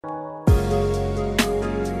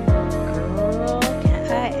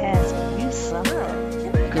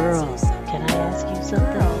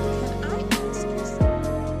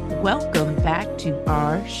to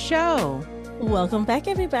our show. Welcome back,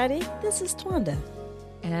 everybody. This is Twanda.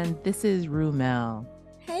 And this is Rumel.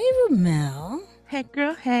 Hey, Rumel. Hey,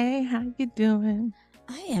 girl. Hey, how you doing?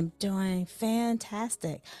 I am doing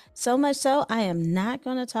fantastic. So much so, I am not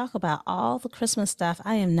going to talk about all the Christmas stuff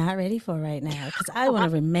I am not ready for right now because I want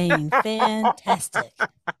to remain fantastic.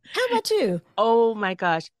 How about you? Oh my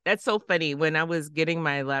gosh. That's so funny. When I was getting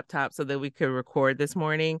my laptop so that we could record this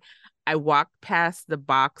morning, I walked past the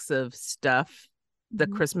box of stuff, the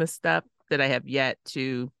Christmas stuff that I have yet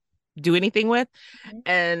to do anything with.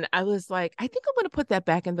 And I was like, I think I'm going to put that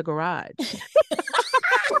back in the garage.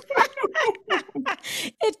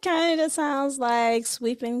 It kind of sounds like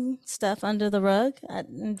sweeping stuff under the rug.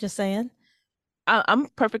 I'm just saying. I'm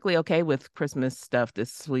perfectly okay with Christmas stuff to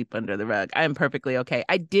sweep under the rug. I am perfectly okay.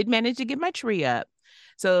 I did manage to get my tree up.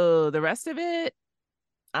 So the rest of it,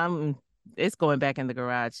 it's going back in the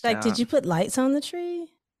garage. Like, did you put lights on the tree?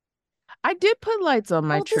 I did put lights on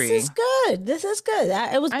my tree. This is good. This is good.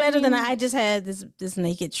 It was better than I just had this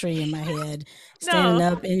naked tree in my head, standing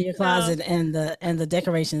up in your closet, and the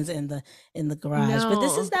decorations in the garage. But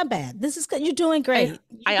this is not bad. This is good. You're doing great.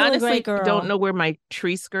 I honestly don't know where my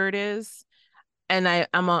tree skirt is, and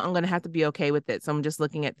I'm gonna have to be okay with it. So I'm just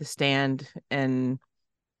looking at the stand, and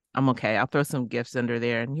I'm okay. I'll throw some gifts under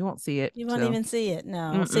there and you won't see it. You won't even see it.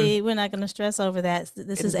 No. See, we're not going to stress over that.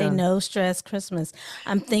 This is a no stress Christmas.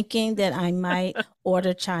 I'm thinking that I might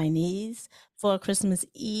order Chinese for Christmas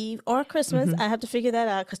Eve or Christmas. I have to figure that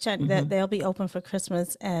out because that they'll be open for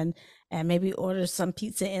Christmas and maybe order some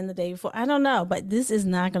pizza in the day before. I don't know, but this is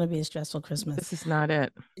not going to be a stressful Christmas. This is not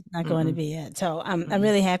it. It's not going to be it. So I'm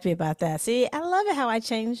really happy about that. See, I love it how I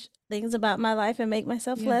change things about my life and make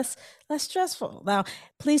myself less stressful. Now,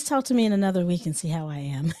 please talk to me in another week and see how I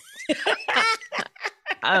am.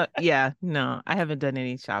 No, I haven't done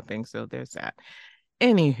any shopping, so there's that.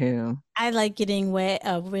 Anywho, I like getting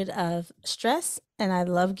rid of stress, and I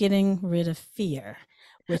love getting rid of fear,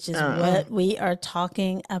 which is what we are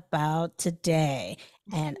talking about today.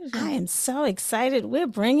 And I am so excited. We're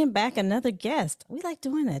bringing back another guest. We like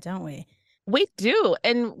doing that, don't we? We do.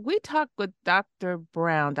 And we talked with Dr.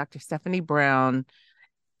 Stephanie Brown.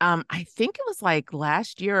 I think it was like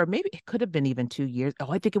last year, or maybe it could have been even 2 years. Oh,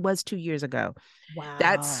 I think it was 2 years ago. Wow.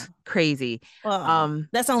 That's crazy. Well,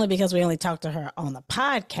 that's only because we only talked to her on the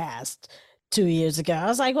podcast 2 years ago. I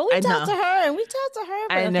was like, well, we talked to her and we talked to her.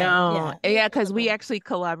 I know. Yeah, because we actually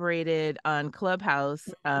collaborated on Clubhouse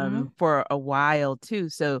for a while too.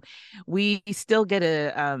 So we still get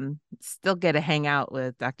to hang out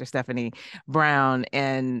with Dr. Stephanie Brown,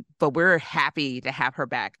 but we're happy to have her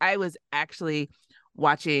back. I was actually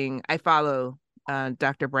I follow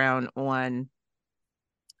Dr. Brown on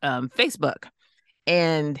Facebook,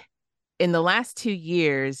 and in the last 2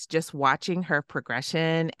 years, just watching her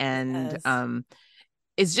progression and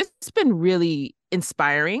it's just been really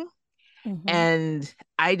inspiring. And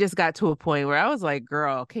I just got to a point where I was like,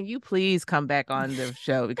 girl, can you please come back on the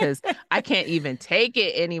show? Because I can't even take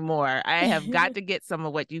it anymore. I have got to get some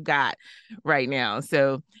of what you got right now.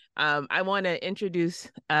 So I want to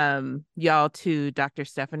introduce y'all to Dr.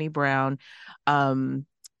 Stephanie Brown.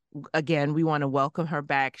 Again, we want to welcome her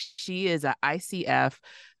back. She is an ICF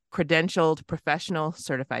credentialed professional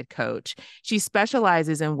certified coach. She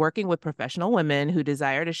specializes in working with professional women who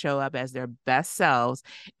desire to show up as their best selves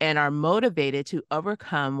and are motivated to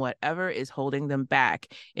overcome whatever is holding them back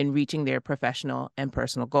in reaching their professional and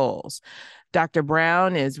personal goals. Dr.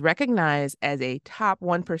 Brown is recognized as a top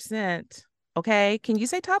 1%. Okay. Can you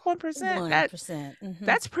say top 1%? 1%.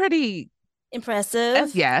 That's pretty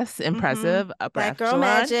impressive. Yes, impressive. Black girl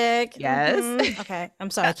magic. Yes. Okay. I'm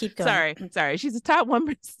sorry. Keep going. Sorry. She's a top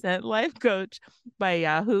 1% life coach by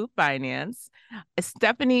Yahoo Finance.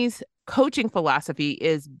 Stephanie's coaching philosophy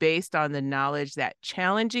is based on the knowledge that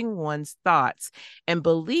challenging one's thoughts and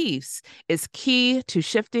beliefs is key to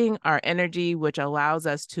shifting our energy, which allows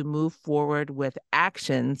us to move forward with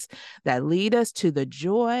actions that lead us to the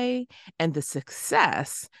joy and the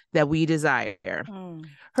success that we desire.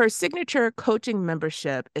 Her signature coaching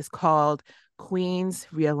membership is called Queens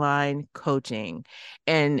Realign Coaching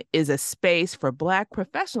and is a space for Black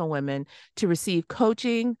professional women to receive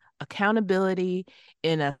coaching, accountability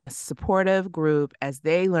in a supportive group as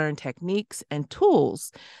they learn techniques and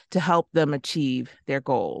tools to help them achieve their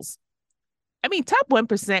goals. I mean, top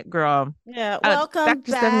 1%, girl. Yeah, welcome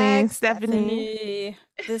back, Stephanie.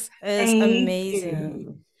 This is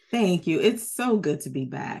amazing. Thank you. It's so good to be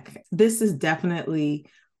back. This is definitely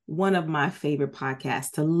one of my favorite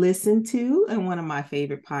podcasts to listen to and one of my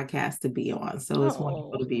favorite podcasts to be on. So it's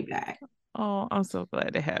wonderful to be back. Oh, I'm so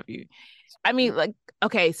glad to have you. I mean, like,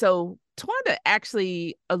 okay, so Tawanda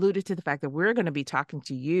actually alluded to the fact that we're going to be talking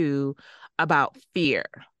to you about fear.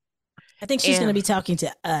 I think she's going to be talking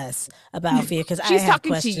to us about fear because I have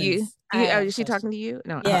questions. To you. Is she talking to you?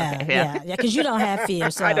 No. Yeah, okay. Yeah. Because you don't have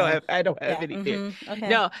fear. So I don't have any fear. Okay.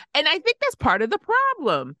 No, and I think that's part of the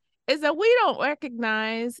problem is that we don't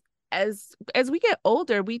recognize as we get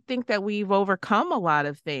older, we think that we've overcome a lot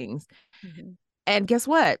of things, and guess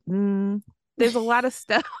what? There's a lot of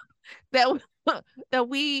stuff that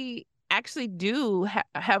we actually do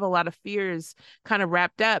have a lot of fears kind of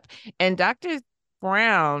wrapped up. And Dr.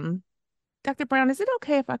 Brown, is it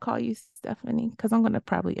okay if I call you Stephanie? Because I'm going to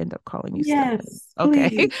probably end up calling you Stephanie.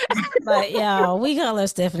 Okay. But yeah, we call her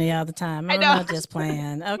Stephanie all the time. I'm not just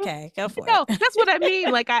playing. Okay, go for it. No, that's what I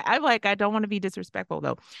mean. Like I don't want to be disrespectful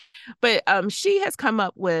though. But she has come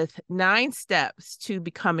up with 9 steps to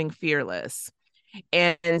becoming fearless.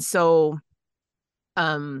 And so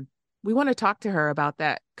we want to talk to her about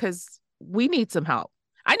that because we need some help.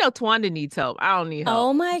 I know Tawanda needs help. I don't need help.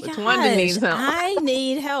 Oh my gosh. Tawanda needs help. I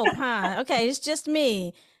need help, huh? Okay, it's just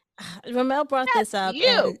me. Ramel brought this up.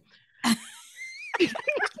 You.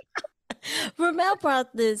 Ramel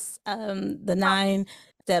brought this, the 9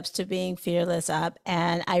 steps to being fearless up,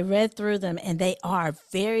 and I read through them, and they are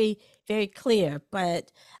very, very clear.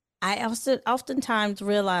 But I also oftentimes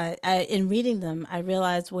realize, in reading them, I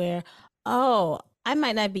realize where, I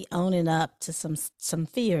might not be owning up to some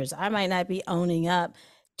fears. I might not be owning up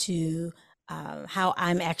to how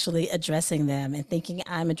I'm actually addressing them and thinking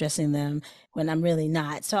I'm addressing them when I'm really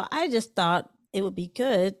not. So I just thought it would be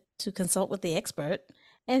good to consult with the expert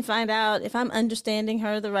and find out if I'm understanding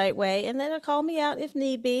her the right way, and let her call me out if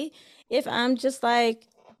need be. If I'm just like,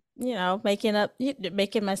 making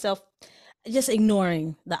myself, just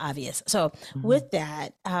ignoring the obvious. So with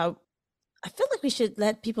that, I feel like we should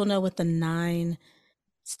let people know what the 9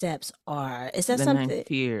 steps are. Is that the something? 9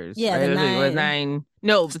 fears. Yeah, right? the 9.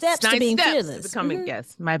 No, steps 9 to being steps fearless. To becoming.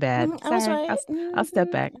 Yes, my bad. I was right. I'll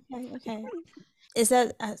step back. Okay. Is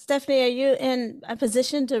that Stephanie? Are you in a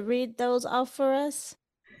position to read those off for us?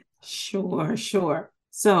 Sure.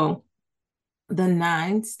 So the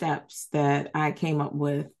 9 steps that I came up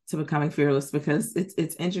with to becoming fearless, because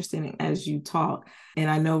it's interesting as you talk, and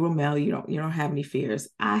I know, Ramel, you don't have any fears.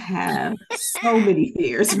 I have so many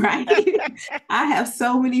fears, right? I have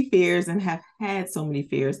so many fears and have had so many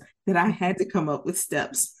fears that I had to come up with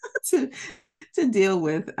steps to deal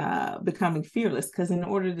with becoming fearless, because in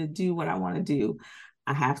order to do what I want to do,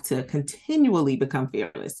 I have to continually become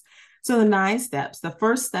fearless. So the 9 steps, the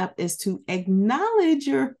first step is to acknowledge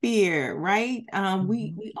your fear, right?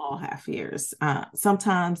 We all have fears.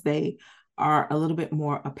 Sometimes they are a little bit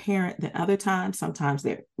more apparent than other times. Sometimes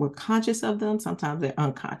we're conscious of them. Sometimes they're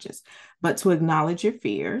unconscious. But to acknowledge your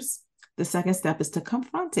fears, the second step is to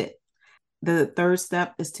confront it. The third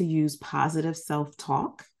step is to use positive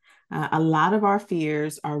self-talk. A lot of our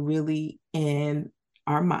fears are really in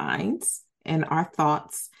our minds and our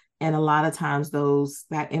thoughts. And a lot of times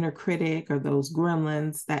that inner critic or those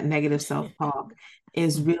gremlins, that negative self-talk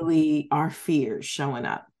is really our fears showing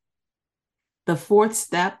up. The fourth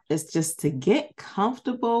step is just to get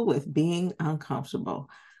comfortable with being uncomfortable.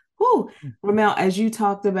 Ramel, as you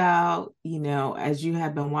talked about, as you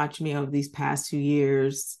have been watching me over these past 2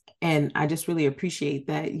 years, and I just really appreciate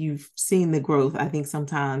that you've seen the growth. I think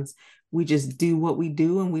sometimes we just do what we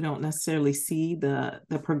do and we don't necessarily see the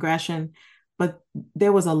progression. But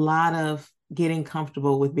there was a lot of getting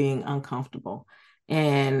comfortable with being uncomfortable.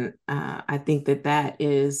 And I think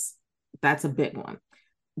that's a big one.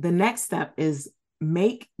 The next step is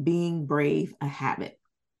make being brave a habit.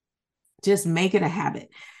 Just make it a habit.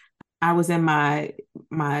 I was in my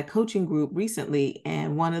coaching group recently,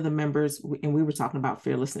 and one of the members, and we were talking about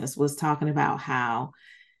fearlessness, was talking about how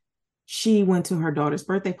she went to her daughter's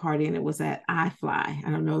birthday party, and it was at iFly. I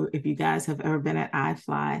don't know if you guys have ever been at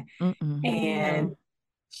iFly. And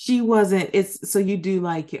she wasn't, so you do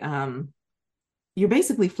like, you're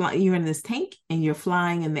basically flying, you're in this tank and you're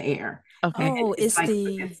flying in the air. Okay. Oh, it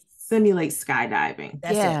simulates skydiving.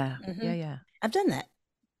 Yeah. I've done that.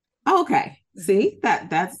 Okay. See,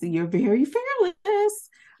 you're very fearless.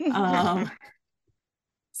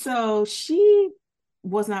 So she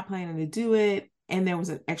was not planning to do it. And there was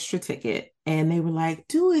an extra ticket, and they were like,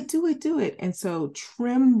 do it. And so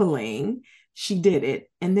trembling, she did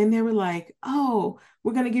it. And then they were like, oh,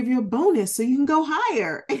 we're going to give you a bonus so you can go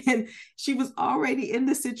higher. And she was already in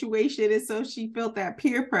the situation. And so she felt that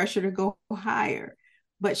peer pressure to go higher,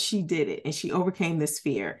 but she did it, and she overcame this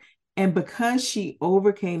fear. And because she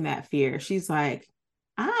overcame that fear, she's like,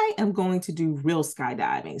 I am going to do real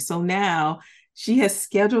skydiving. So now She has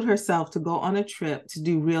scheduled herself to go on a trip to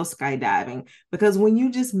do real skydiving, because when you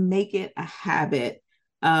just make it a habit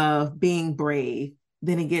of being brave,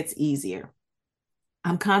 then it gets easier.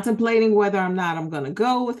 I'm contemplating whether or not I'm going to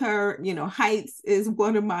go with her. You know, heights is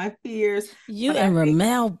one of my fears. You and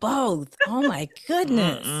Ramel both. Oh my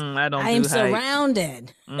goodness. I don't I do am heights.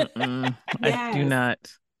 surrounded. Yes. I do not.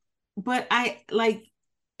 But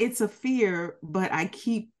it's a fear, but I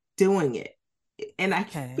keep doing it. And I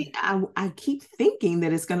keep thinking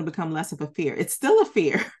that it's going to become less of a fear. It's still a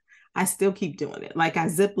fear. I still keep doing it. Like I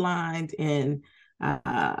zip lined in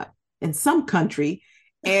some country,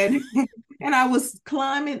 and I was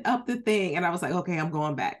climbing up the thing, and I was like, okay, I'm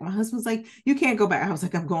going back. My husband's like, you can't go back. I was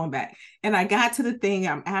like, I'm going back. And I got to the thing.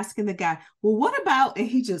 I'm asking the guy, well, what about? And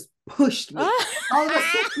he just pushed me. All of a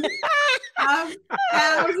sudden, I'm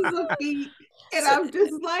thousands of feet. And I'm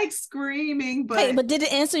just like screaming. But did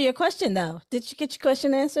it answer your question though? Did you get your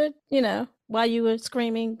question answered? You know, while you were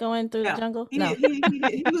screaming, going through the jungle? No.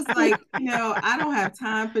 He was like, I don't have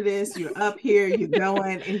time for this. You're up here, you're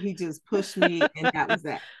going. And he just pushed me, and that was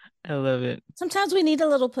that. I love it. Sometimes we need a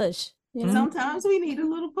little push. You know? Sometimes we need a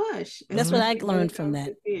little push. That's what I learned from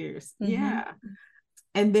that. Fears. Mm-hmm. Yeah.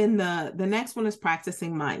 And then the next one is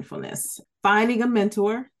practicing mindfulness. Finding a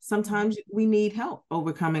mentor. Sometimes we need help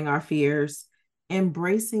overcoming our fears.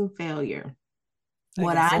 Embracing failure.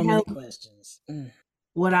 What I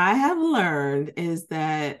have learned is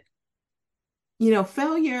that,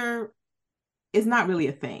 failure is not really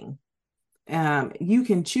a thing. You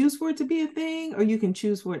can choose for it to be a thing, or you can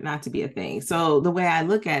choose for it not to be a thing. So the way I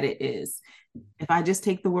look at it is, if I just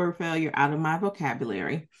take the word failure out of my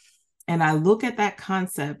vocabulary, and I look at that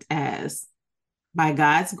concept as, by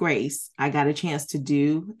God's grace, I got a chance to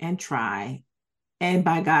do and try. And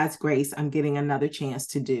by God's grace, I'm getting another chance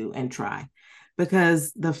to do and try.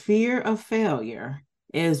 Because the fear of failure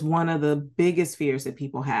is one of the biggest fears that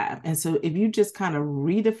people have. And so if you just kind of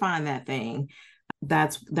redefine that thing,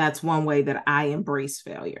 that's one way that I embrace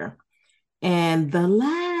failure. And the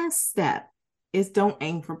last step is, don't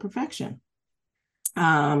aim for perfection.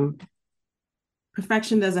 Perfection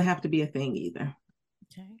doesn't have to be a thing either.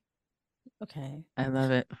 Okay. I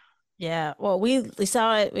love it. Yeah. Well, we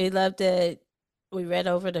saw it. We loved it. We read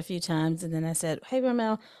over it a few times, and then I said, hey,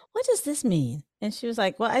 Ramel, what does this mean? And she was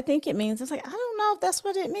like, well, I think it means. I was like, I don't know if that's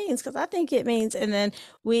what it means, because I think it means. And then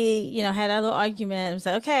we, had our little argument. I was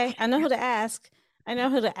like, okay, I know who to ask.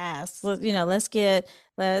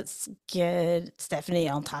 Let's get Stephanie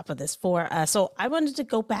on top of this for us. So I wanted to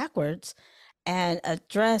go backwards and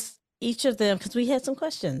address each of them, because we had some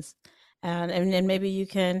questions. And then maybe you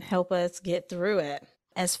can help us get through it.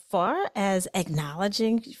 As far as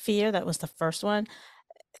acknowledging fear, that was the first one.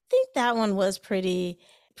 I think that one was pretty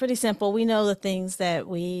simple. We know the things that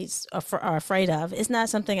we are afraid of. It's not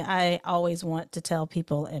something I always want to tell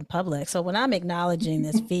people in public. So when I'm acknowledging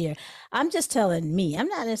this fear, I'm just telling me. I'm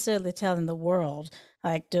not necessarily telling the world.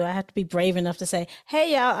 Like, do I have to be brave enough to say,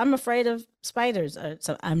 hey, y'all, I'm afraid of spiders?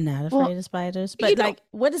 So I'm not afraid of spiders. But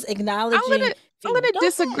what is acknowledging? I'm gonna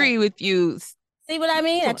disagree with you. See what I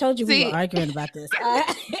mean? I told you we were arguing about this.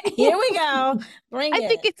 Here we go. I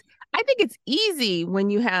think it's easy when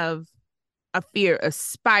you have a fear of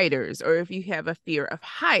spiders, or if you have a fear of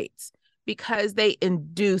heights, because they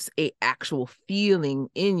induce a actual feeling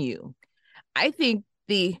in you. I think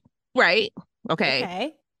right.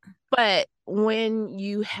 Okay. But when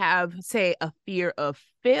you have, say, a fear of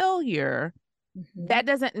failure, that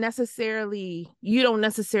doesn't necessarily, you don't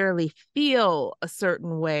necessarily feel a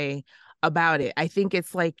certain way about it. I think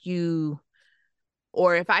it's like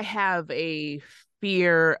or if I have a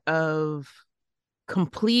fear of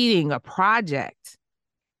completing a project,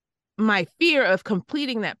 my fear of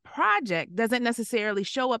completing that project doesn't necessarily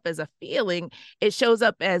show up as a feeling. It shows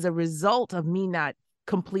up as a result of me not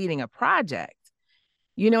completing a project.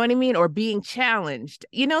 You know what I mean? Or being challenged,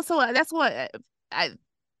 so that's what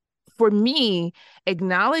for me,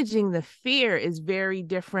 acknowledging the fear is very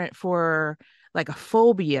different for like a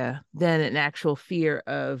phobia than an actual fear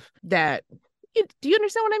of that. Do you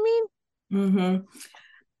understand what I mean? Mm-hmm.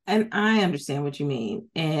 And I understand what you mean.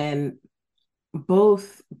 And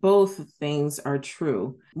both things are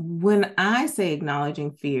true. When I say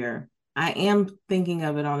acknowledging fear, I am thinking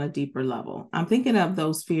of it on a deeper level. I'm thinking of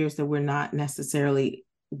those fears that we're not necessarily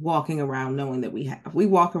walking around knowing that we have. We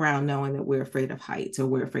walk around knowing that we're afraid of heights, or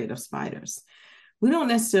we're afraid of spiders. We don't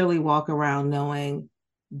necessarily walk around knowing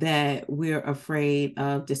that we're afraid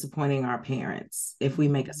of disappointing our parents if we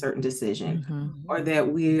make a certain decision, or that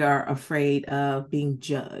we are afraid of being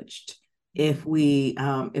judged if we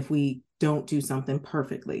don't do something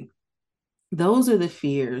perfectly. Those are the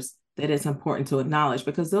fears that it's important to acknowledge,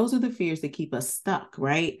 because those are the fears that keep us stuck,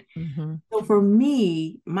 right? Mm-hmm. So for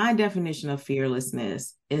me, my definition of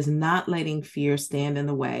fearlessness is not letting fear stand in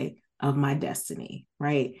the way of my destiny,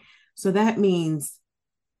 right? So that means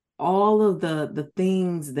all of the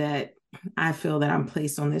things that I feel that I'm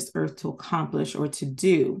placed on this earth to accomplish or to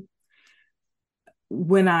do,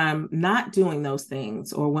 when I'm not doing those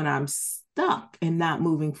things, or when I'm stuck and not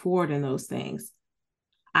moving forward in those things,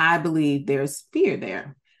 I believe there's fear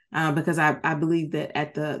there, because I believe that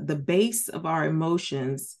at the base of our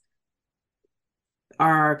emotions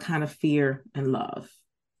are kind of fear and love,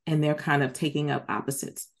 and they're kind of taking up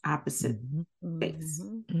opposite Mm-hmm. space.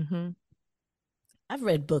 Mm-hmm. I've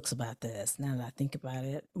read books about this now that I think about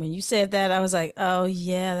it. When you said that, I was like, oh,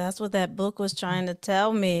 yeah, that's what that book was trying to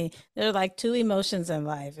tell me. There are like two emotions in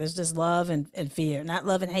life. It's just love and fear, not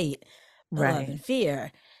love and hate, but love and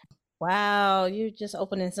fear. Wow, you're just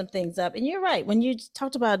opening some things up. And you're right. When you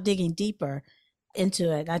talked about digging deeper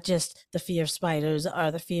into it, not just the fear of spiders or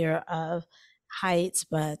the fear of heights,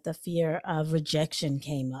 but the fear of rejection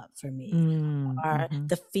came up for me, or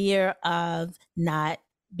the fear of not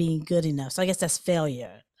being good enough. So I guess that's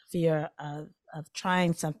failure, fear of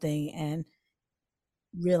trying something and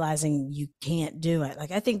realizing you can't do it.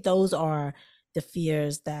 Like, I think those are the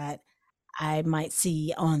fears that I might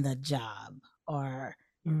see on the job, or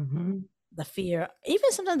the fear,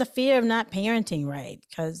 even sometimes the fear of not parenting right.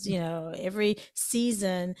 Because, every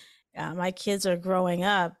season my kids are growing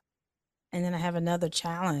up, and then I have another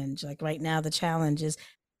challenge. Like right now, the challenge is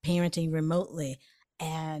parenting remotely.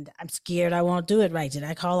 And I'm scared I won't do it right. Did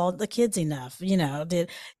I call all the kids enough? Did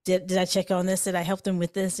I check on this? Did I help them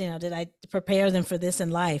with this? Did I prepare them for this in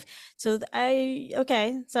life? So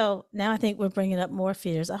So now I think we're bringing up more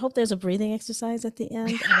fears. I hope there's a breathing exercise at the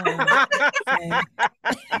end.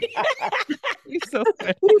 You're so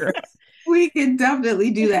funny. We can definitely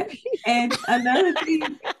do that. And another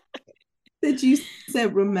thing that you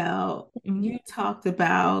said, Ramel, you talked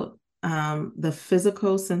about the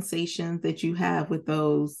physical sensations that you have with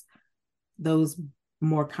those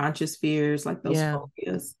more conscious fears, like those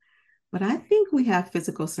phobias. But I think we have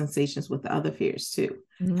physical sensations with the other fears too.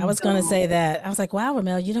 I was going to say that. I was like, wow,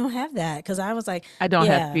 Ramel, you don't have that. Because I was like, I don't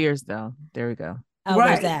have fears though. There we go. Oh,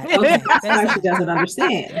 right. There's that. Okay. That's why she doesn't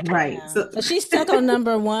understand. Right. Yeah. So she's stuck on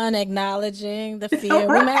number one, acknowledging the fear.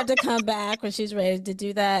 Right. We might have to come back when she's ready to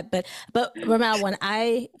do that. But Ramel, when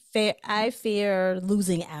I fear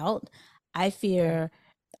losing out, I fear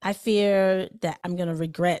that I'm going to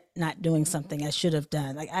regret not doing something I should have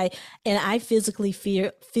done. Like I physically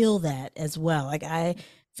feel that as well. Like I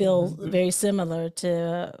feel very similar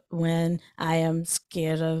to when I am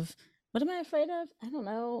scared of, what am I afraid of? I don't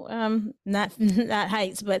know. Not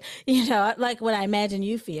heights, but like what I imagine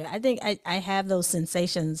you fear. I think I have those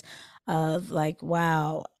sensations of like,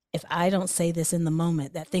 wow, if I don't say this in the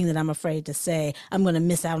moment, that thing that I'm afraid to say, I'm going to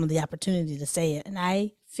miss out on the opportunity to say it. And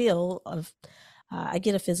I feel I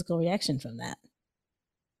get a physical reaction from that.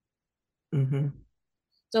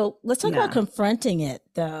 So let's talk about confronting it,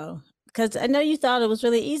 though, because I know you thought it was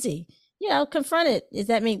really easy. Confront it. Does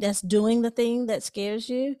that mean that's doing the thing that scares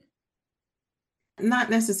you?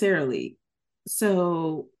 Not necessarily.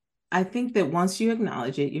 So I think that once you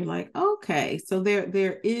acknowledge it, you're like, okay, so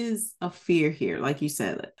there is a fear here, like you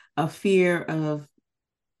said, a fear of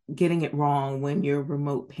getting it wrong when you're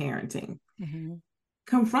remote parenting.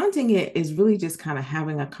 Confronting it is really just kind of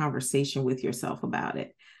having a conversation with yourself about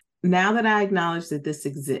it. Now that I acknowledge that this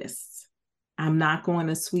exists, I'm not going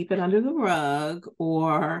to sweep it under the rug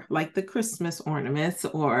or like the Christmas ornaments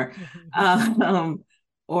or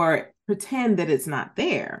pretend that it's not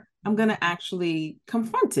there. I'm going to actually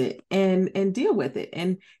confront it and deal with it.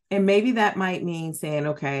 And maybe that might mean saying,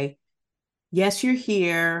 okay, yes, you're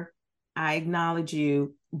here. I acknowledge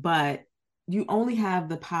you, but you only have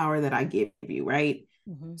the power that I give you, right?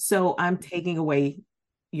 So I'm taking away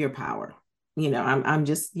your power. I'm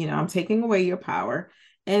just, I'm taking away your power.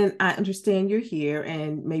 And I understand you're here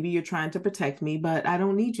and maybe you're trying to protect me, but I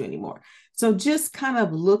don't need you anymore. So just kind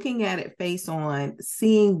of looking at it face on,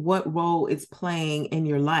 seeing what role it's playing in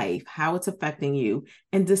your life, how it's affecting you,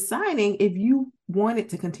 and deciding if you want it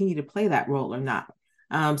to continue to play that role or not.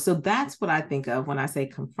 So that's what I think of when I say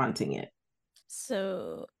confronting it.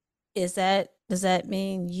 So does that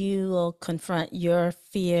mean you will confront your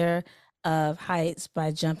fear of heights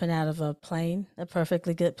by jumping out of a plane, a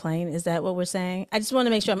perfectly good plane? Is that what we're saying? I just want to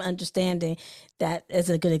make sure I'm understanding that as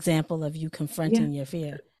a good example of you confronting your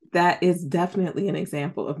fear. That is definitely an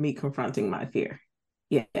example of me confronting my fear.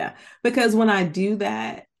 Yeah. Because when I do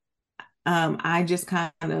that, I just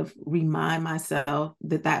kind of remind myself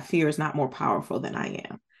that fear is not more powerful than I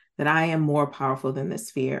am. that I am more powerful than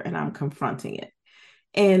this fear and I'm confronting it.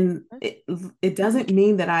 And it doesn't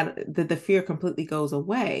mean that the fear completely goes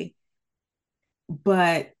away,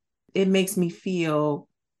 but it makes me feel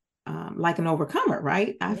like an overcomer,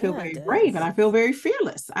 right? I feel very brave and I feel very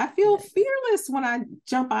fearless. I feel fearless when I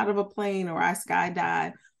jump out of a plane or I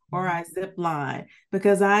skydive or I zip line,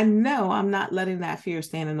 because I know I'm not letting that fear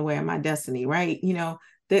stand in the way of my destiny, right? You know,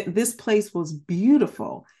 this place was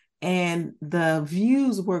beautiful and the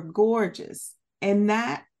views were gorgeous. And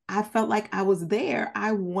that I felt like I was there.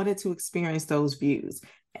 I wanted to experience those views.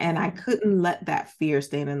 And I couldn't let that fear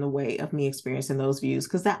stand in the way of me experiencing those views,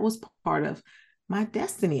 because that was part of my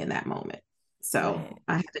destiny in that moment. So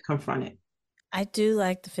I had to confront it. I do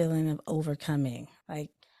like the feeling of overcoming. Like,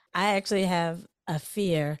 I actually have a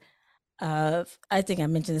fear of, I think I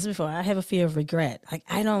mentioned this before, I have a fear of regret. Like,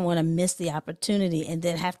 I don't want to miss the opportunity and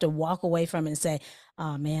then have to walk away from it and say,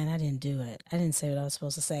 oh man, I didn't do it. I didn't say what I was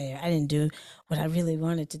supposed to say. Or I didn't do what I really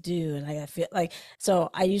wanted to do. And I feel like, so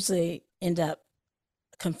I usually end up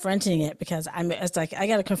confronting it, because it's like I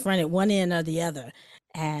got to confront it one end or the other.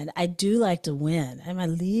 And I do like to win. I'm a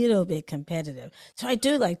little bit competitive. So I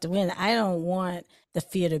do like to win. I don't want the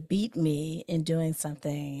fear to beat me in doing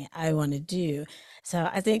something I want to do. So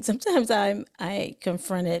I think sometimes I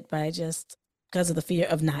confront it by just because of the fear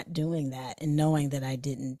of not doing that and knowing that I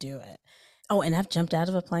didn't do it. Oh, and I've jumped out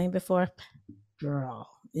of a plane before. Girl,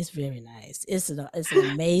 it's very nice. It's an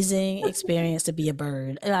amazing experience to be a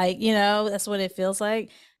bird. Like, you know, that's what it feels like.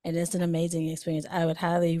 And it's an amazing experience. I would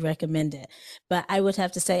highly recommend it. But I would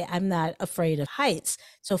have to say, I'm not afraid of heights.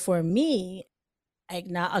 So for me,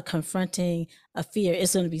 not confronting a fear,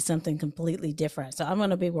 it's going to be something completely different. So I'm going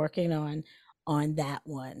to be working on that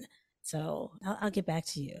one. So I'll get back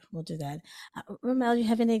to you. We'll do that. Ramel, you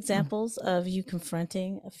have any examples of you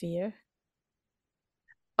confronting a fear?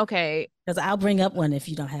 Okay. Because I'll bring up one if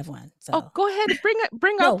you don't have one. So. Oh, go ahead.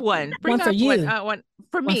 Bring up one. Bring one for up you. One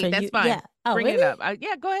for me. That's fine. Yeah. Oh, bring really? it up.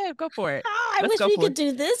 Yeah, go ahead. Go for it. Oh, I wish we could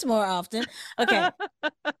do this more often. Okay.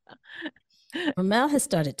 Ramel has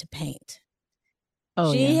started to paint.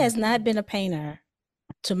 Oh, she has not been a painter,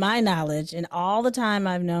 to my knowledge, in all the time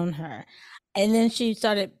I've known her. And then she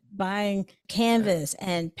started buying canvas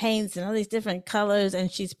and paints and all these different colors, and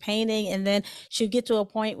she's painting, and then she'll get to a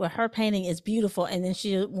point where her painting is beautiful, and then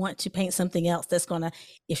she'll want to paint something else that's gonna,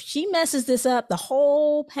 if she messes this up, the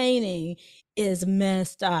whole painting is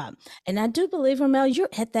messed up. And I do believe, Ramel, you're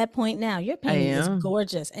at that point now. Your painting is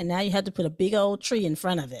gorgeous, and now you have to put a big old tree in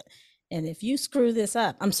front of it. And if you screw this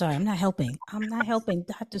up, I'm sorry, I'm not helping,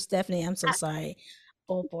 Dr. Stephanie, I'm so sorry.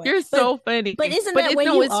 Oh boy, you're so funny. But isn't that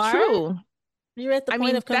where you are? True. You're at the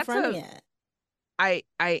point of confronting it. I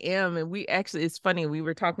am, and we actually, it's funny, we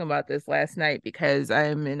were talking about this last night, because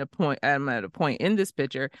I'm at a point in this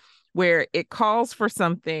picture where it calls for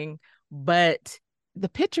something, but the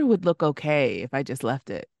picture would look okay if I just left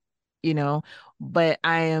it, you know. But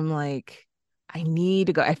I am like, I need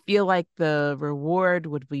to go. I feel like the reward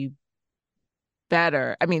would be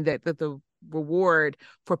better. I mean, that the reward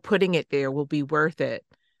for putting it there will be worth it.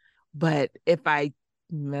 But if I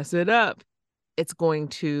mess it up, it's going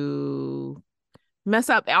to mess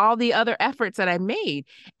up all the other efforts that I made.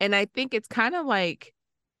 And I think it's kind of like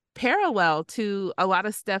parallel to a lot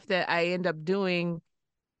of stuff that I end up doing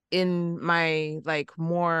in my like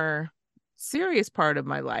more serious part of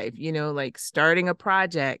my life, you know, like starting a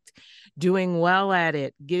project, doing well at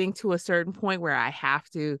it, getting to a certain point where I have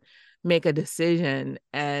to make a decision,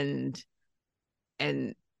 and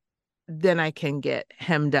then I can get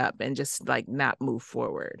hemmed up and just like not move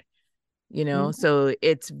forward, you know? Mm-hmm. So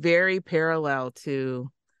it's very parallel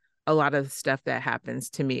to a lot of the stuff that happens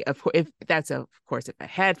to me. Of course, if I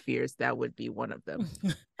had fears, that would be one of them.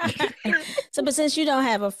 So, but since you don't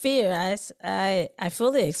have a fear, I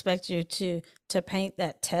fully expect you to paint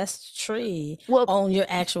that test tree on your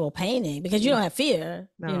actual painting, because you don't have fear.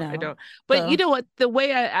 No, you know? I don't. But you know what? The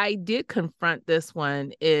way I did confront this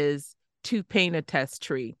one is to paint a test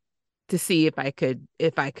tree to see if I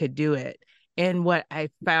could do it. And what I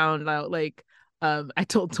found out, like, I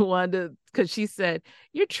told Tawanda, because she said,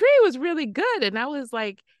 your tree was really good. And I was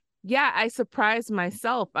like, yeah, I surprised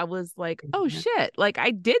myself. I was like, oh shit, like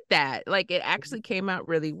I did that. Like it actually came out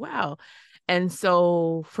really well. And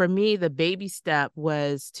so for me, the baby step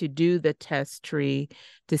was to do the test tree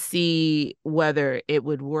to see whether it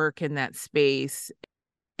would work in that space,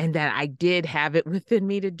 and that I did have it within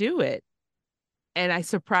me to do it. And I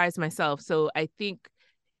surprised myself. So I think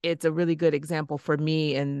it's a really good example for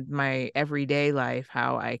me in my everyday life,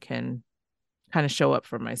 how I can kind of show up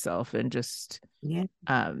for myself and just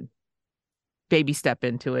baby step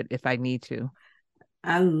into it if I need to.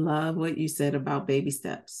 I love what you said about baby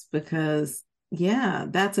steps, because yeah,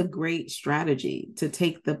 that's a great strategy to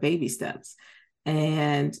take the baby steps.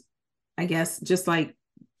 And I guess just like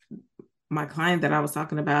my client that I was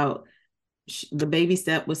talking about, the baby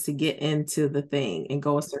step was to get into the thing and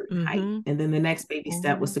go a certain height. And then the next baby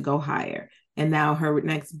step was to go higher. And now her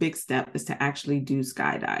next big step is to actually do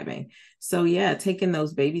skydiving. So yeah, taking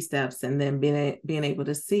those baby steps and then being able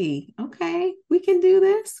to see, okay, we can do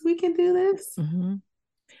this. We can do this.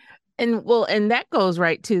 And well, and that goes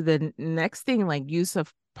right to the next thing, like use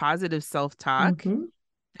of positive self-talk.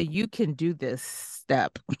 That you can do this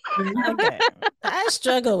step. Okay. I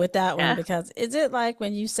struggle with that one, because is it like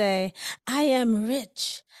when you say, I am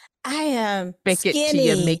rich, I am skinny, it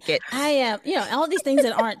till you make it. I am, all these things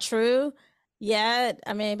that aren't true yet.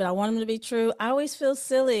 I mean, but I want them to be true. I always feel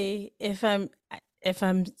silly if I'm,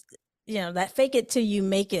 that fake it till you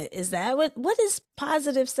make it. Is that what is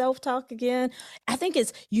positive self-talk again? I think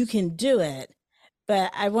it's, you can do it.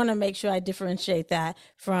 But I want to make sure I differentiate that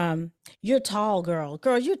from, you're tall, girl,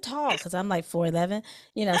 you're tall, because I'm like 4'11",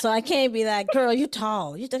 so I can't be like, girl, you're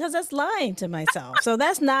tall, because that's lying to myself. So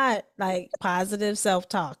that's not like positive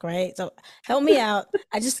self-talk, right? So help me out.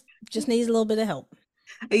 I just need a little bit of help.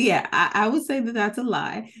 Yeah, I would say that that's a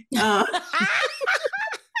lie.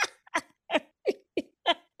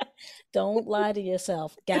 Don't lie to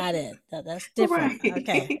yourself. Got it. That's different. Right.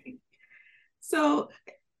 Okay. So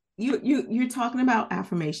you're talking about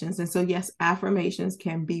affirmations. And so yes, affirmations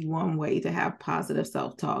can be one way to have positive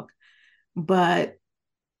self-talk. But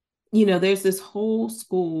there's this whole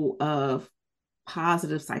school of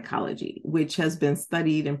positive psychology, which has been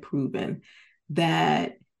studied and proven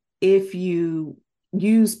that if you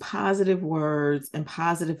use positive words and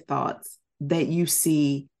positive thoughts, that you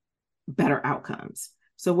see better outcomes.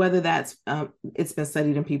 So whether that's, it's been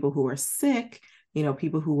studied in people who are sick,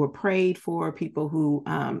 people who were prayed for, people who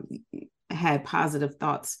had positive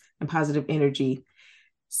thoughts and positive energy.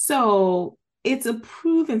 So it's a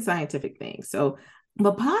proven scientific thing. So,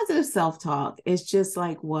 but positive self-talk is just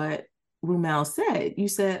like what Rumel said. You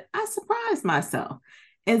said, I surprised myself.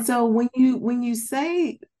 And so when you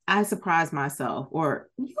say, I surprised myself, or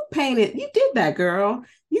you did that, girl,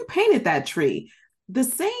 you painted that tree, the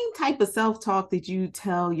same type of self-talk that you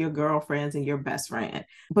tell your girlfriends and your best friend,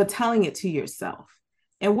 but telling it to yourself.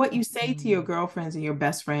 And what you say to your girlfriends and your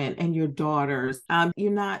best friend and your daughters,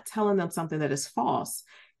 you're not telling them something that is false.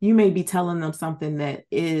 You may be telling them something that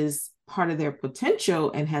is part of their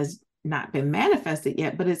potential and has not been manifested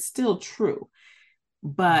yet, but it's still true.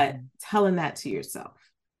 But telling that to yourself,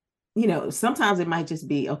 sometimes it might just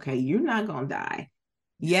be, okay, you're not going to die.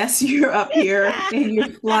 Yes, you're up here and you're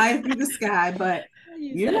flying through the sky, but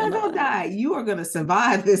you're not going to die. You are going to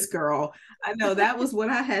survive this, girl. I know that was what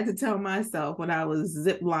I had to tell myself when I was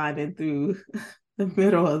zip lining through the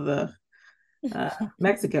middle of the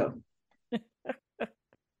Mexico.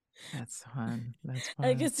 That's fun.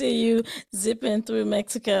 I can see you zipping through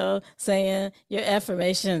Mexico saying your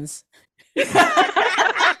affirmations.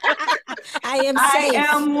 I am safe. I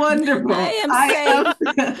am wonderful. I am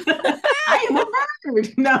safe. I am a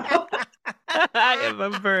bird. No. I am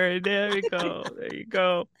a bird. There you go. There you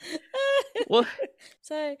go. Well,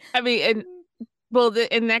 sorry. I mean,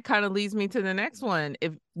 and that kind of leads me to the next one.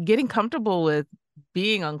 If getting comfortable with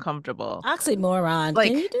being uncomfortable. Oxymoron.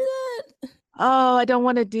 Can you do that? Oh, I don't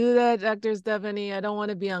want to do that, Dr. Stephanie. I don't want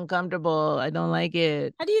to be uncomfortable. I don't like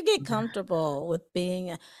it. How do you get comfortable with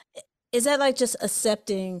being? Is that like just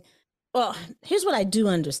accepting? Well, here's what I do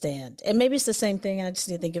understand, and maybe it's the same thing. I just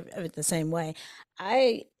need to think of it the same way.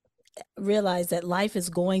 I realize that life is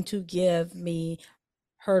going to give me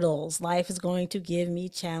hurdles. Life is going to give me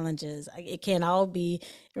challenges. It can't all be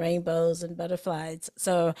rainbows and butterflies.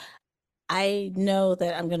 So I know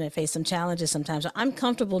that I'm going to face some challenges sometimes. I'm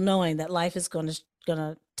comfortable knowing that life is going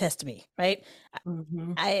to test me, right?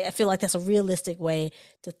 I feel like that's a realistic way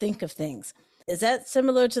to think of things. Is that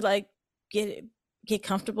similar to like get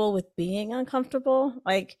comfortable with being uncomfortable?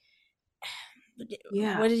 Like,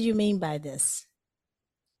 yeah. What do you mean by this?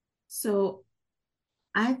 So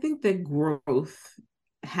I think that growth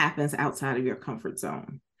happens outside of your comfort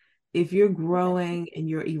zone. If you're growing and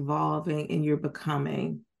you're evolving and you're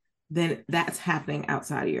becoming, then that's happening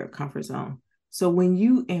outside of your comfort zone. So when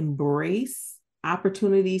you embrace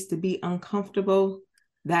opportunities to be uncomfortable,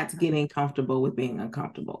 that's getting comfortable with being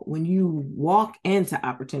uncomfortable. When you walk into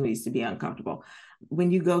opportunities to be uncomfortable,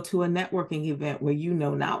 when you go to a networking event where you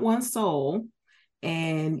know not one soul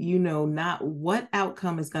and you know not what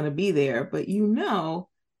outcome is going to be there, but you know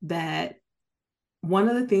that one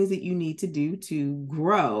of the things that you need to do to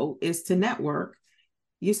grow is to network.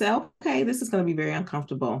 You say, okay, this is going to be very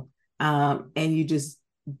uncomfortable. And you just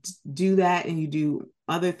do that, and you do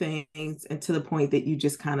other things, and to the point that you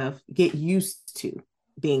just kind of get used to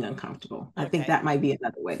being uncomfortable. I think that might be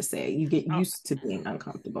another way to say it. You get used to being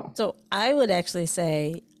uncomfortable. So I would actually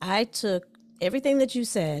say I took everything that you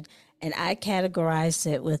said and I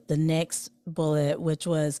categorized it with the next bullet, which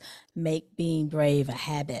was make being brave a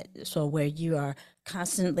habit. So where you are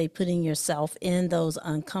constantly putting yourself in those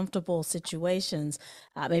uncomfortable situations,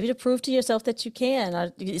 maybe to prove to yourself that you can,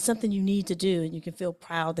 or it's something you need to do, and you can feel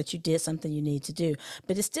proud that you did something you need to do.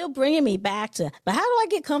 But it's still bringing me back to, but how do I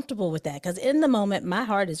get comfortable with that? Because in the moment, my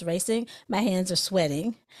heart is racing, my hands are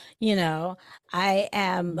sweating, you know, I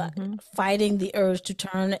am fighting the urge to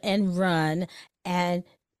turn and run. And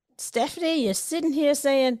Stephanie, you're sitting here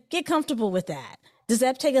saying, get comfortable with that. Does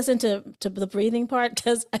that take us into the breathing part?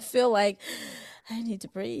 Because I feel like I need to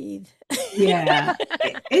breathe. Yeah,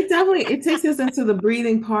 it definitely, it takes us into the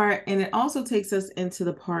breathing part. And it also takes us into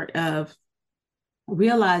the part of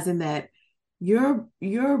realizing that your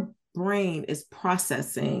brain is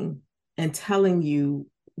processing and telling you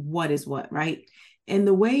what is what, right? And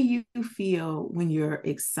the way you feel when you're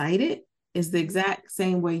excited is the exact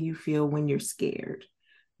same way you feel when you're scared.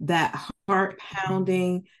 That heart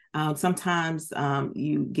pounding, sometimes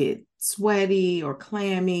you get sweaty or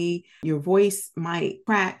clammy, your voice might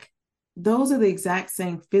crack. Those are the exact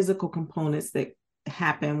same physical components that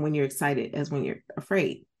happen when you're excited as when you're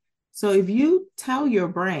afraid. So if you tell your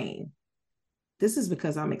brain, this is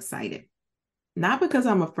because I'm excited, not because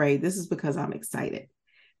I'm afraid, this is because I'm excited,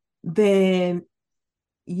 then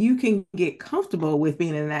you can get comfortable with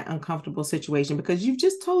being in that uncomfortable situation because you've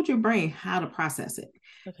just told your brain how to process it.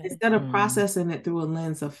 Instead of processing it through a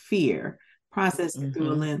lens of fear, process it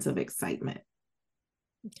through a lens of excitement.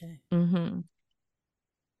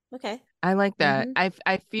 Okay. I like that.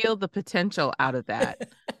 I feel the potential out of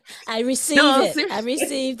that. I receive it. Seriously. I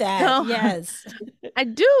receive that. No, yes. I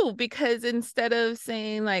do, because instead of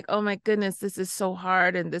saying like, oh my goodness, this is so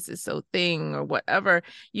hard and this is so thing or whatever,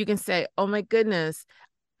 you can say, oh my goodness,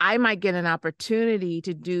 I might get an opportunity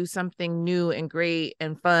to do something new and great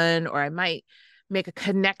and fun, or I might make a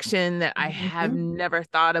connection that I have never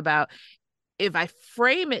thought about. If I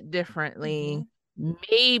frame it differently,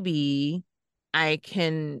 maybe I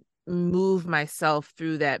can move myself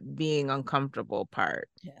through that being uncomfortable part.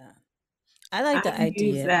 Yeah. I like the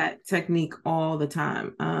idea. I use that technique all the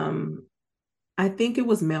time. I think it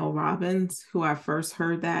was Mel Robbins who I first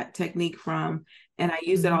heard that technique from, and I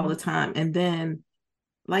use it all the time. And then,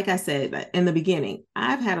 like I said, in the beginning,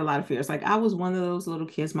 I've had a lot of fears. Like I was one of those little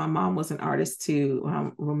kids. My mom was an artist too,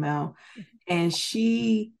 Romel, and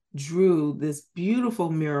she drew this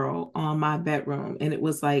beautiful mural on my bedroom. And it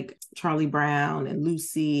was like Charlie Brown and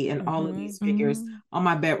Lucy and all of these figures on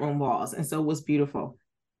my bedroom walls. And so it was beautiful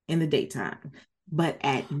in the daytime. But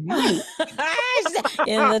at night,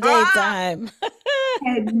 in the daytime,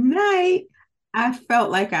 at night, I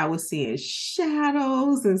felt like I was seeing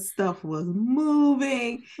shadows and stuff was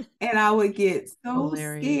moving. And I would get so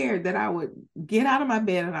scared that I would get out of my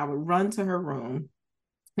bed and I would run to her room.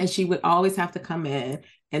 And she would always have to come in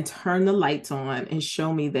and turn the lights on and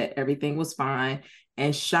show me that everything was fine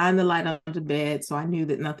and shine the light on the bed. So I knew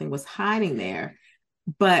that nothing was hiding there.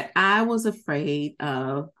 But I was afraid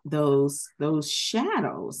of those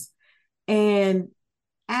shadows. And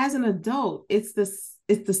as an adult, it's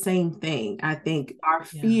the same thing. I think our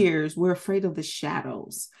fears, we're afraid of the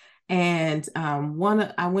shadows. And I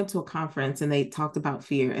went to a conference and they talked about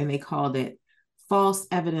fear and they called it false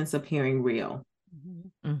evidence appearing real.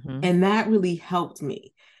 And that really helped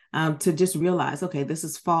me to just realize, okay, this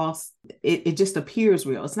is false. It just appears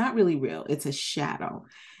real. It's not really real. It's a shadow.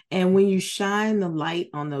 And when you shine the light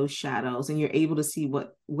on those shadows and you're able to see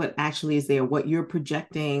what actually is there, what you're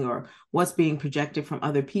projecting or what's being projected from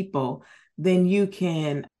other people, then you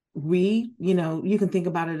can you can think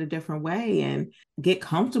about it a different way and get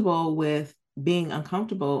comfortable with being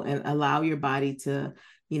uncomfortable and allow your body to,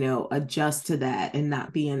 adjust to that and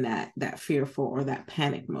not be in that fearful or that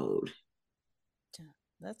panic mode.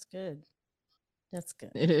 That's good. That's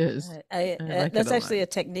good. It is. I like that's actually a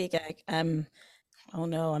technique. Oh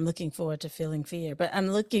no, I'm looking forward to feeling fear, but I'm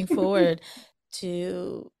looking forward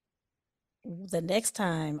to the next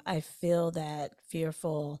time I feel that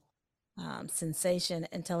fearful sensation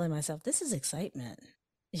and telling myself, this is excitement,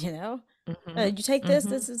 you take this,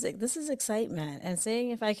 this is excitement, and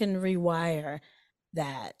seeing if I can rewire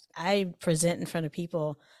that. I present in front of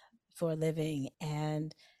people for a living,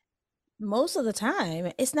 and most of the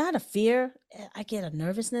time it's not a fear. I get a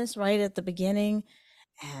nervousness right at the beginning,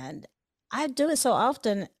 and I do it so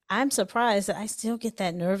often, I'm surprised that I still get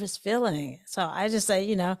that nervous feeling. So I just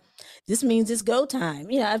say, this means it's go time.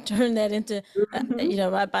 I've turned that into,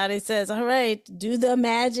 my body says, all right, do the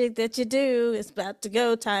magic that you do. It's about to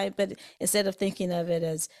go time. But instead of thinking of it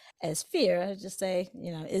as fear, I just say,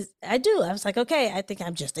 I do. I was like, okay, I think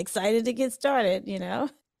I'm just excited to get started.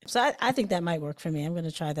 So I think that might work for me. I'm going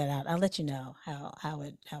to try that out. I'll let you know how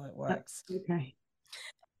it works. Okay.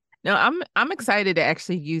 No, I'm excited to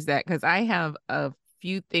actually use that because I have a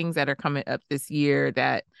few things that are coming up this year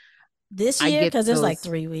that this year, because there's like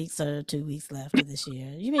 3 weeks or 2 weeks left of this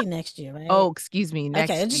year. You mean next year, right? Oh, excuse me,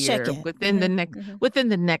 next okay, just year. Checking. Within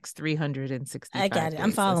the next 365 I got it. days,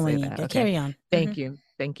 I'm following you. Okay. Carry on. Thank you.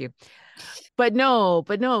 But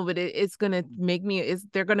it's gonna make me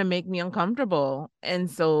they're gonna make me uncomfortable.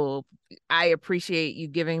 And so I appreciate you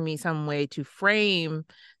giving me some way to frame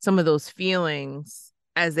some of those feelings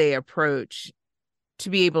as they approach, to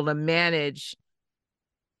be able to manage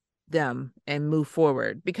them and move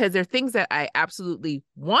forward, because there are things that I absolutely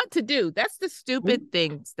want to do. That's the stupid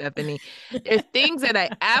thing, Stephanie. There's things that I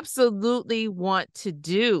absolutely want to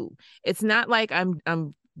do. It's not like I'm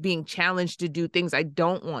being challenged to do things I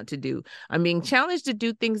don't want to do. I'm being challenged to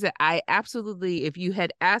do things that I absolutely, if you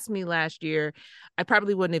had asked me last year, I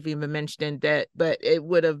probably wouldn't have even mentioned that, but it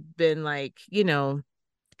would have been like,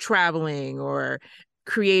 traveling or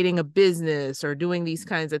creating a business or doing these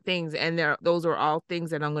kinds of things. And those are all things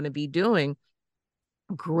that I'm going to be doing.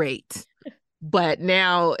 Great. But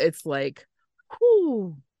now it's like,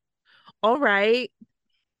 whew, all right.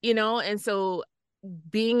 And so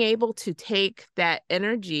being able to take that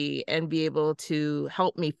energy and be able to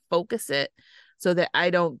help me focus it so that I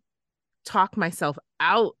don't talk myself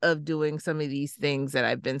out of doing some of these things that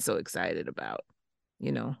I've been so excited about,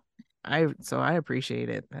 I appreciate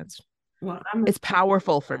it. It's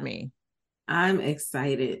powerful for me. I'm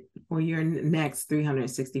excited for your next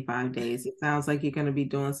 365 days. It sounds like you're going to be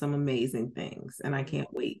doing some amazing things, and I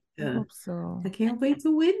can't wait. I hope so. I can't wait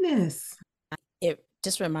to witness. It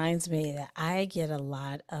just reminds me that I get a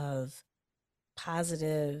lot of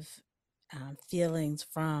positive feelings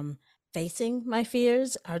from facing my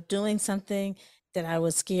fears or doing something that I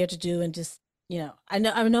was scared to do, and just I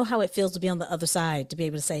know how it feels to be on the other side, to be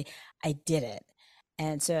able to say I did it.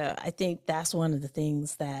 And so I think that's one of the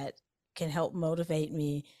things that can help motivate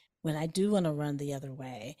me when I do want to run the other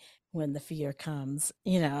way, when the fear comes,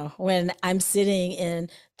 when I'm sitting in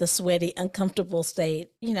the sweaty, uncomfortable state,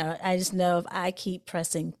 I just know if I keep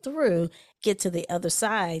pressing through, get to the other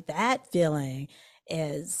side, that feeling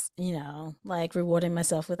is, like rewarding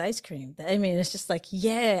myself with ice cream. I mean, it's just like,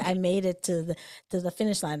 yeah, I made it to the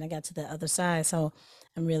finish line. I got to the other side. So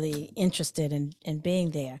I'm really interested in being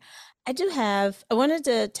there. I wanted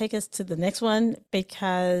to take us to the next one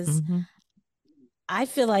because I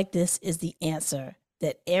feel like this is the answer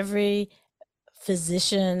that every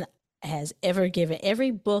physician has ever given, every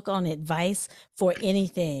book on advice for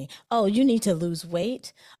anything. Oh, you need to lose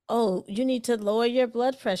weight. Oh, you need to lower your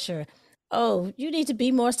blood pressure. Oh, you need to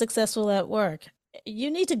be more successful at work. You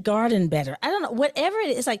need to garden better. I don't know, whatever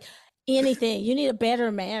it is, like anything. You need a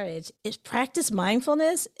better marriage. It's practice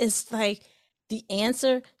mindfulness. It's like the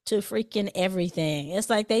answer to freaking everything. It's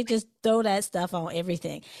like they just throw that stuff on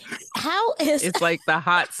everything. It's like the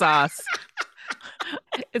hot sauce.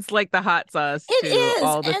 It's like the hot sauce to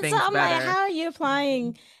all the things better. Like, how are you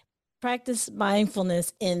applying practice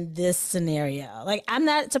mindfulness in this scenario? Like, I'm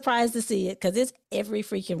not surprised to see it because it's every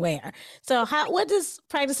freaking where. So what does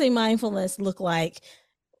practicing mindfulness look like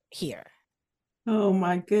here? Oh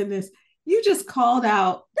my goodness. You just called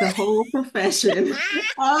out the whole profession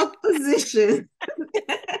of physicians.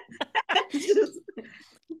 Just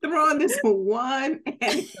throwing this one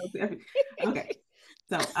anecdote. Okay.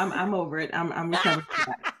 So I'm over it. I'm recovering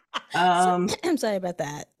from that. I'm sorry about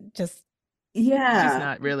that. She's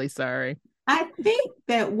not really sorry. I think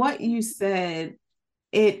that what you said,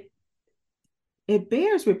 it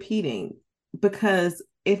bears repeating, because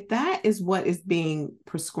if that is what is being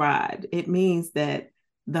prescribed, it means that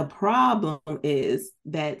the problem is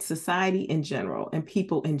that society in general and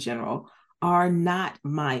people in general are not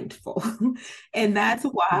mindful. And that's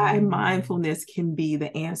why mindfulness can be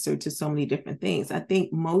the answer to so many different things. I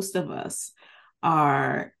think most of us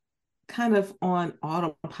are kind of on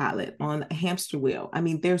autopilot, on a hamster wheel. I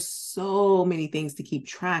mean, there's so many things to keep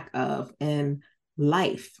track of in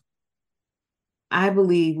life. I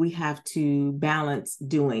believe we have to balance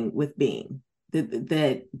doing with being.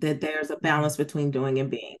 That there's a balance between doing and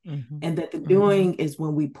being, and that the doing is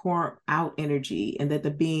when we pour out energy, and that the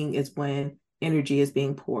being is when energy is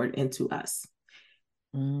being poured into us.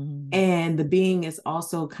 And the being is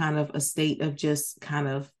also kind of a state of just kind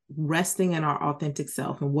of resting in our authentic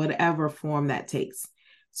self in whatever form that takes.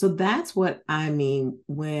 So that's what I mean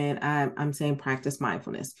when I'm saying practice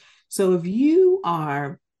mindfulness. So if you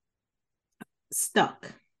are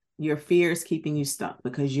stuck, your fear is keeping you stuck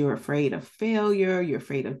because you're afraid of failure, you're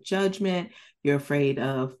afraid of judgment, you're afraid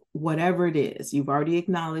of whatever it is. You've already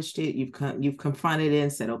acknowledged it, you've confronted it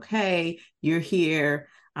and said, okay, you're here,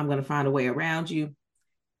 I'm going to find a way around you.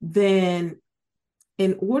 Then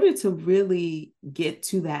in order to really get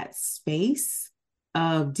to that space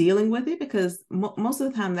of dealing with it, because most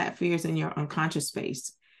of the time that fear is in your unconscious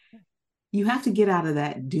space, you have to get out of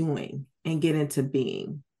that doing and get into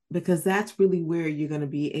being, because that's really where you're going to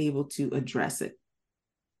be able to address it.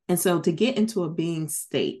 And so to get into a being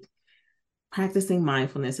state, practicing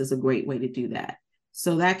mindfulness is a great way to do that.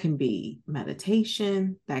 So that can be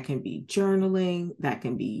meditation, that can be journaling, that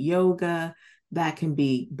can be yoga, that can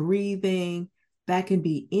be breathing, that can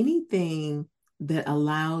be anything that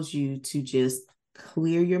allows you to just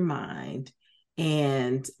clear your mind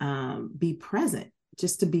and be present,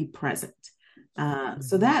 just to be present.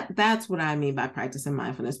 So that's what I mean by practicing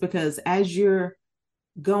mindfulness, because as you're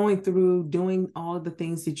going through doing all the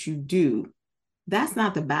things that you do, that's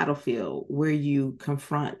not the battlefield where you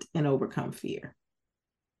confront and overcome fear.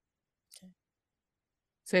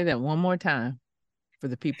 Say that one more time for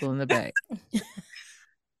the people in the back.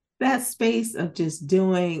 That space of just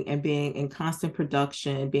doing and being in constant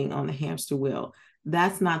production, being on the hamster wheel,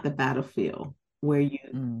 that's not the battlefield where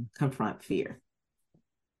you confront fear.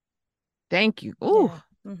 Thank you. Oh,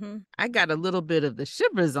 yeah. I got a little bit of the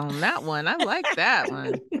shivers on that one. I like that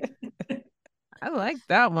one. I like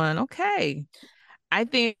that one. Okay. I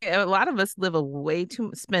think a lot of us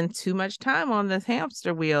spend too much time on this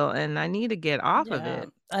hamster wheel, and I need to get off of it.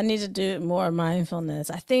 I need to do more mindfulness.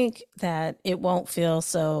 I think that it won't feel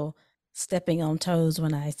so stepping on toes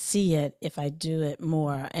when I see it if I do it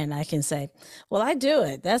more, and I can say, well, I do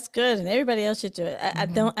it, that's good, and everybody else should do it.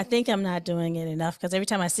 I think I'm not doing it enough, because every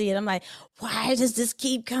time I see it, I'm like, why does this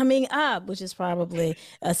keep coming up? Which is probably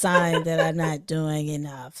a sign that I'm not doing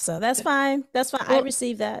enough. So that's fine. Well, I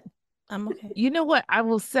receive that. I'm okay. You know what I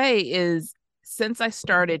will say is, since I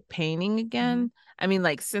started painting again, I mean,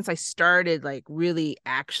 like, since I started like really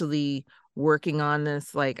actually working on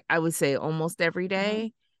this, like I would say almost every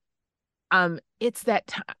day, it's that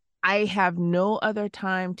time. I have no other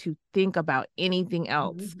time to think about anything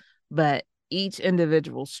else but each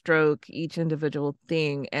individual stroke, each individual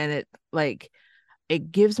thing. And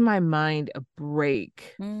it gives my mind a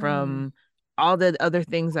break from all the other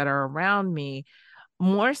things that are around me,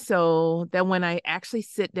 more so than when I actually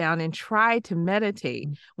sit down and try to meditate.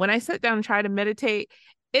 When I sit down and try to meditate,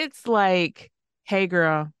 it's like, hey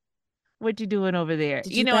girl, what you doing over there?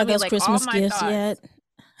 Did you buy those Christmas gifts yet?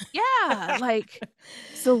 Yeah, like,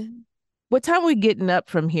 so what time are we getting up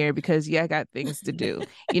from here? Because I got things to do.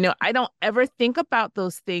 I don't ever think about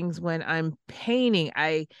those things when I'm painting.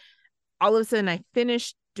 All of a sudden I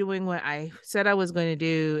finish doing what I said I was going to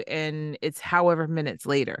do, and it's however minutes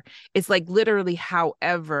later. It's like literally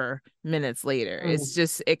however minutes later. It's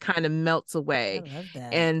just, it kind of melts away. I love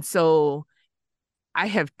that. And so I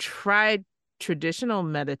have tried traditional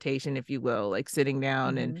meditation, if you will, like sitting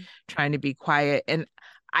down and trying to be quiet, and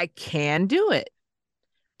I can do it,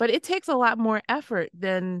 but it takes a lot more effort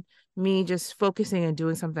than me just focusing and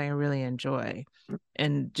doing something I really enjoy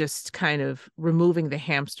and just kind of removing the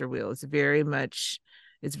hamster wheel. It's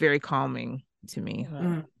very calming to me.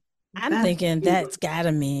 I'm thinking that's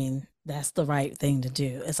gotta mean that's the right thing to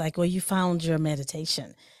do. It's like, well, you found your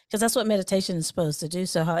meditation, because that's what meditation is supposed to do.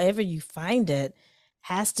 So however you find it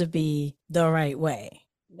has to be the right way,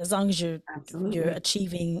 as long as you're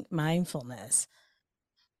achieving mindfulness.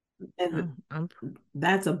 And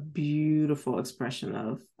that's a beautiful expression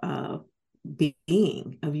of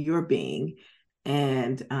being, of your being,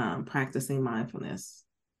 and practicing mindfulness.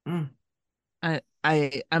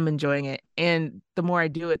 I'm enjoying it, and the more I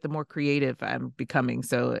do it, the more creative I'm becoming.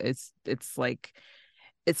 So it's like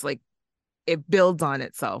it builds on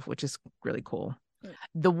itself, which is really cool.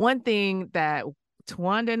 The one thing that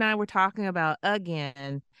Tawanda and I were talking about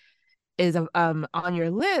again is on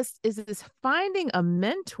your list is this finding a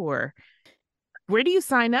mentor. Where do you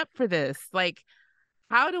sign up for this? Like,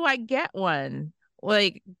 how do I get one?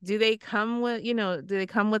 Like, do they come with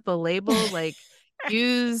the label? Like,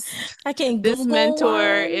 use I can't this Google mentor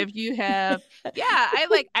one. If you have.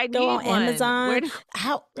 I go need on one. Amazon. Where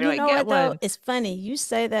do I get one? It's funny you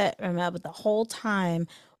say that, Ramel, but the whole time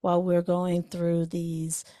while we're going through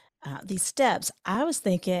these steps, I was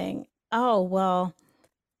thinking, oh well,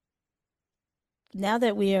 now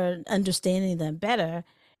that we are understanding them better,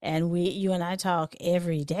 and you and I talk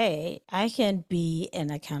every day, I can be an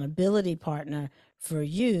accountability partner for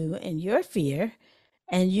you and your fear,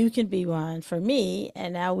 and you can be one for me.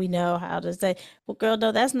 And now we know how to say, well, girl,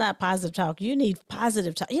 no, that's not positive talk. You need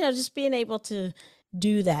positive talk. Just being able to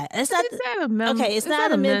do that. It's not Is that a okay. It's is not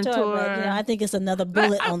that a a mentor, but mentor? I think it's another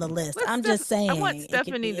bullet on the list. I'm just I want saying it could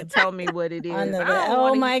Stephanie be to tell me what it on is. the I list. don't Oh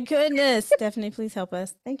want to. my goodness. Stephanie, please help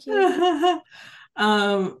us. Thank you.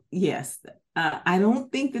 Yes. I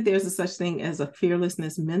don't think that there's a such thing as a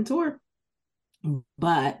fearlessness mentor,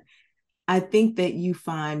 but I think that you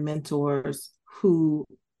find mentors who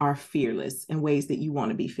are fearless in ways that you want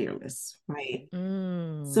to be fearless, right?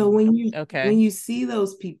 So when you see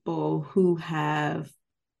those people who have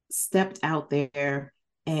stepped out there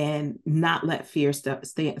and not let fear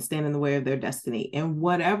stand in the way of their destiny, in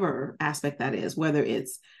whatever aspect that is, whether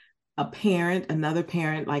it's a parent, another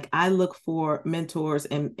parent, like I look for mentors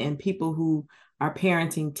and people who are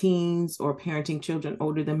parenting teens or parenting children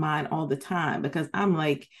older than mine all the time, because I'm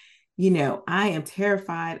like, I am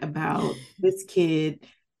terrified about this kid.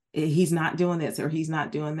 He's not doing this or he's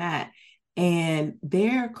not doing that. And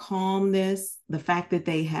their calmness, the fact that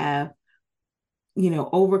they have,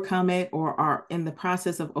 overcome it or are in the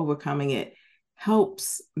process of overcoming it,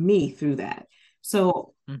 helps me through that.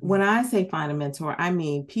 So when I say find a mentor, I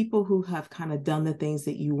mean people who have kind of done the things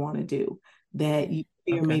that you want to do, that you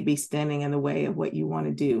fear may be standing in the way of what you want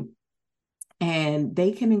to do. And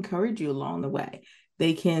they can encourage you along the way.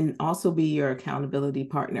 They can also be your accountability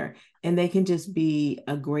partner, and they can just be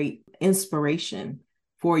a great inspiration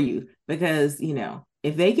for you because,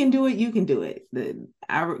 if they can do it, you can do it.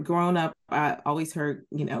 Growing up, I always heard,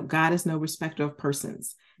 God is no respecter of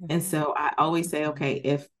persons. And so I always say,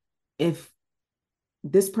 okay, if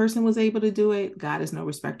this person was able to do it, God is no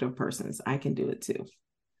respecter of persons. I can do it too.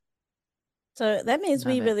 So that means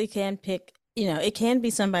we really can pick, it can be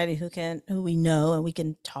somebody who we know and we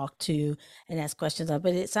can talk to and ask questions of,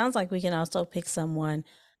 but it sounds like we can also pick someone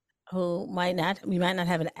who we might not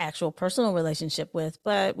have an actual personal relationship with,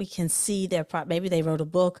 but we can see maybe they wrote a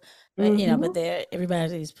book, but but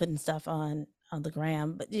everybody's putting stuff on the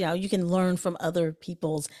gram, but you can learn from other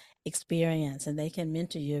people's experience and they can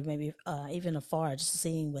mentor you maybe even afar, just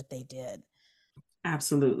seeing what they did.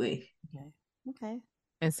 Absolutely. Okay.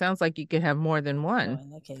 It sounds like you could have more than one.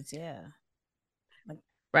 In that case, yeah.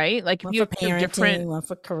 Right? Like one for parenting, one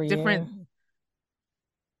for career.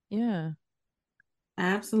 Yeah.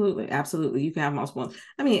 Absolutely. You can have multiple.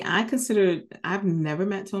 I mean, I've never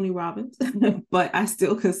met Tony Robbins, but I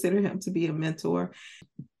still consider him to be a mentor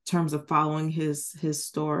in terms of following his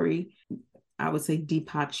story. I would say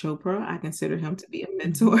Deepak Chopra, I consider him to be a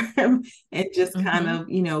mentor and just kind of,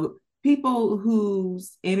 people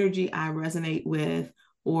whose energy I resonate with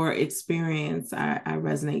or experience I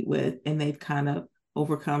resonate with, and they've kind of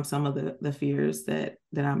overcome some of the fears that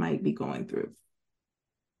I might be going through.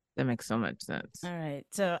 That makes so much sense. All right.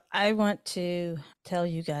 So I want to tell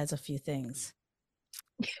you guys a few things.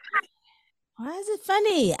 Why is it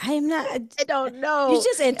funny? I am not. I don't know. You're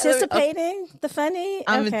just anticipating the funny?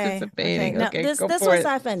 I'm anticipating. No, this one's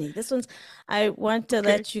not funny. This one's, I want to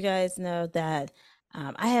let you guys know that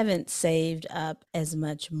I haven't saved up as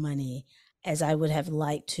much money as I would have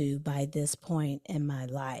liked to by this point in my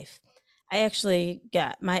life. I actually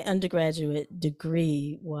got my undergraduate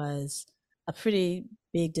degree was a pretty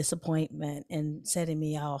big disappointment in setting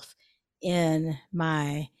me off in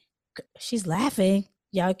she's laughing.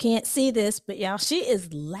 Y'all can't see this, but y'all, she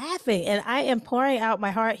is laughing and I am pouring out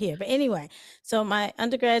my heart here. But anyway, so my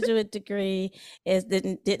undergraduate degree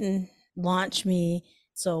didn't launch me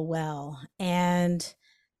so well. And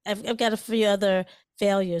I've got a few other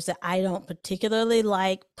failures that I don't particularly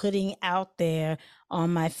like putting out there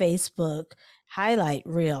on my Facebook highlight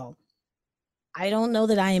reel. I don't know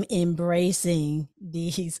that I am embracing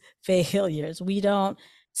these failures. We don't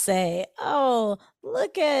say, oh,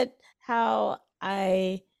 look at how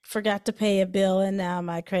I forgot to pay a bill and now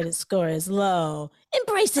my credit score is low.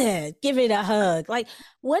 Embrace it. Give it a hug. Like,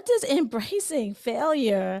 what does embracing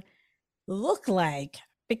failure look like?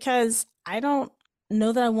 Because I don't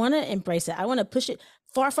know that I want to embrace it. I want to push it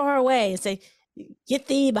far, far away and say, get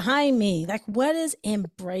thee behind me. Like, what is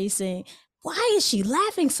embracing? Why is she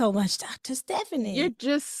laughing so much, Dr. Stephanie? You're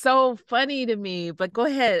just so funny to me. But go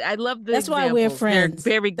ahead. I love the That's examples. Why we're friends.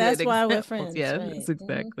 They're very good. That's examples. why we're friends. Yeah, right. That's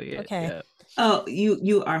exactly it. Okay. Yeah. Oh,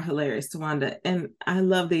 you are hilarious, Tawanda. And I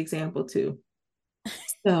love the example too.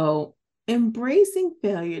 So embracing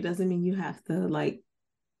failure doesn't mean you have to like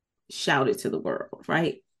shout it to the world,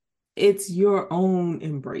 right? It's your own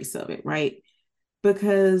embrace of it, right?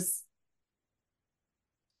 Because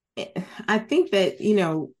I think that,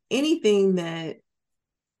 anything that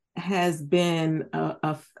has been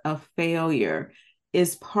a failure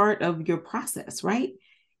is part of your process, right?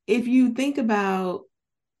 If you think about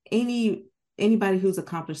anybody who's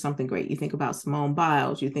accomplished something great, you think about Simone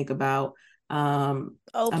Biles, you think about Oprah,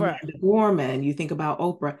 Amanda Gorman, you think about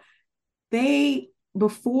Oprah. They,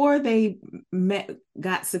 before they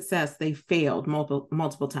got success, they failed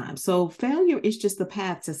multiple times. So failure is just the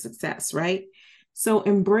path to success, right? So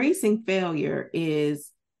embracing failure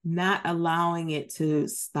is not allowing it to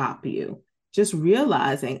stop you. Just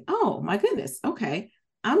realizing, oh my goodness, okay,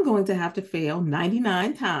 I'm going to have to fail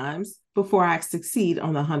 99 times before I succeed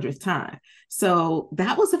on the 100th time. So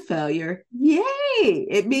that was a failure. Yay!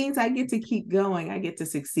 It means I get to keep going. I get to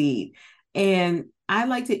succeed. And I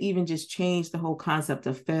like to even just change the whole concept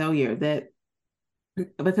of failure, that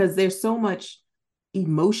because there's so much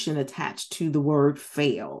emotion attached to the word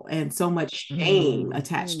fail and so much shame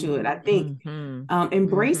attached to it. I think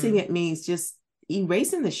embracing it means just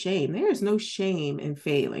erasing the shame. There is no shame in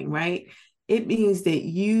failing, right? It means that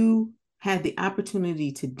you had the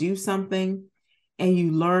opportunity to do something and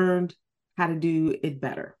you learned how to do it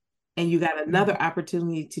better. And you got another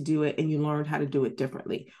opportunity to do it and you learned how to do it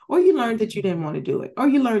differently. Or you learned that you didn't want to do it, or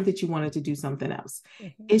you learned that you wanted to do something else.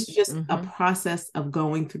 It's just a process of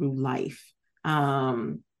going through life.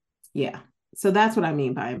 Yeah. So that's what I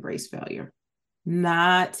mean by embrace failure.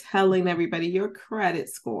 Not telling everybody your credit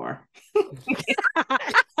score.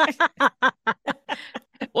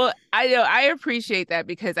 Well, I know I appreciate that,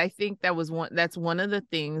 because I think that's one of the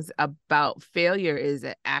things about failure is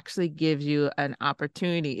it actually gives you an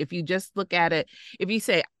opportunity. If you just look at it, if you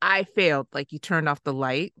say I failed, like you turned off the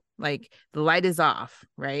light, like the light is off,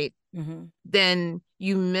 right? Then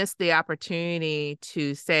you miss the opportunity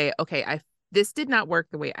to say, okay, this did not work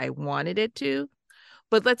the way I wanted it to,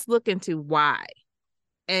 but let's look into why.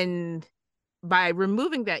 And by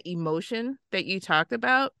removing that emotion that you talked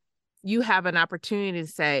about, you have an opportunity to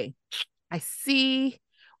say, I see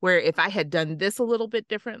where if I had done this a little bit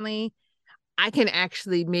differently, I can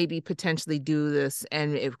actually maybe potentially do this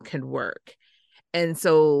and it can work. And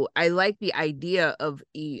so I like the idea of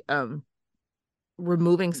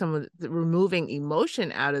removing removing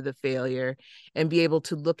emotion out of the failure and be able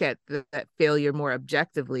to look at that failure more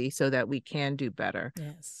objectively so that we can do better.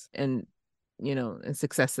 Yes. And, in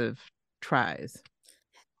successive tries.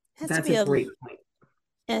 That's a great point.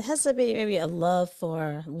 It has to be maybe a love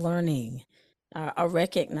for learning, or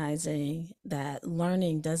recognizing that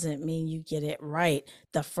learning doesn't mean you get it right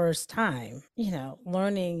the first time.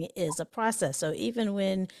 Learning is a process. So even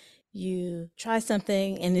when you try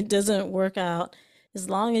something and it doesn't work out, as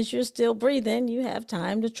long as you're still breathing, you have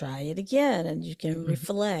time to try it again and you can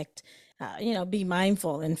reflect, be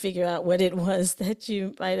mindful and figure out what it was that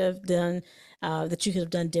you might have done, that you could have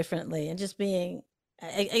done differently. And just being,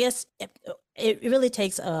 I guess it really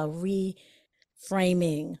takes a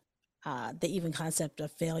reframing the even concept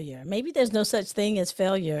of failure. Maybe there's no such thing as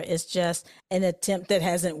failure. It's just an attempt that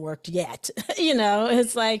hasn't worked yet.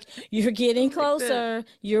 It's like you're getting closer.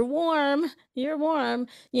 You're warm.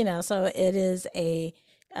 So it is a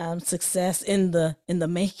success in the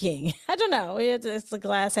making. I don't know. It's a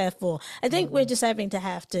glass half full. I think we're just having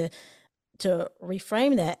to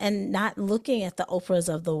reframe that and not looking at the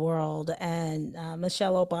Oprahs of the world and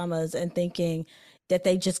Michelle Obamas and thinking that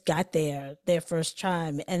they just got their first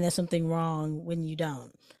time and there's something wrong when you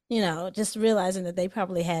don't. Just realizing that they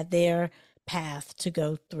probably had their path to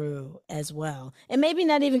go through as well. And maybe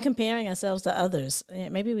not even comparing ourselves to others.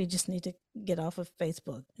 Maybe we just need to get off of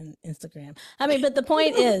Facebook and Instagram. But the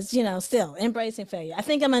point is, still embracing failure. I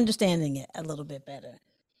think I'm understanding it a little bit better.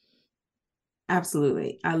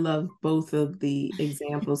 Absolutely. I love both of the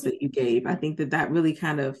examples that you gave. I think that really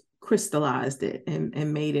kind of crystallized it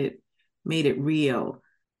and made it real.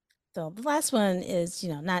 So the last one is,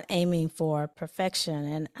 not aiming for perfection.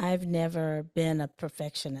 And I've never been a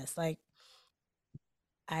perfectionist. Like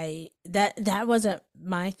that wasn't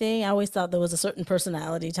my thing. I always thought there was a certain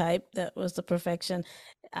personality type that was the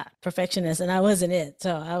perfectionist, and I wasn't it.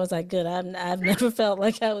 So I was like, good. I've never felt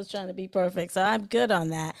like I was trying to be perfect, so I'm good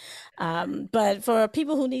on that. But for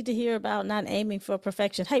people who need to hear about not aiming for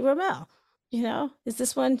perfection, hey, Ramel, is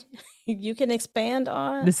this one you can expand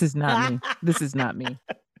on? This is not me. This is not me.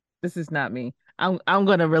 This is not me. I'm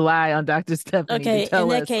going to rely on Dr. Stephanie to tell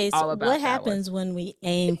us all about what happens when we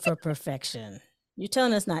aim for perfection? You're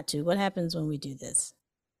telling us not to. What happens when we do this?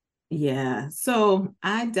 Yeah. So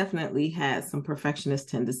I definitely had some perfectionist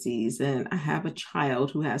tendencies, and I have a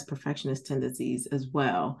child who has perfectionist tendencies as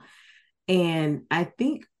well. And I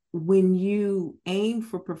think when you aim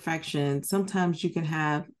for perfection, sometimes you can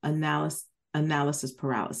have analysis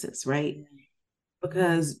paralysis, right?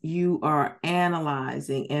 because you are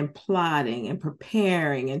analyzing and plotting and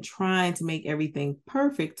preparing and trying to make everything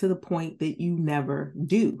perfect to the point that you never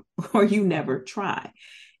do or you never try.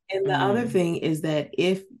 And the other thing is that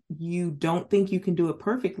if you don't think you can do it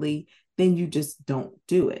perfectly, then you just don't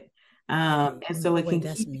do it. And so it can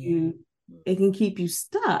keep you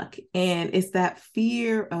stuck. And it's that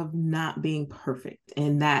fear of not being perfect.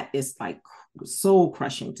 And that is like soul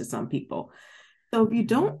crushing to some people. So if you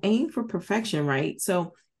don't aim for perfection, right?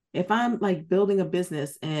 So if I'm like building a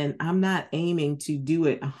business and I'm not aiming to do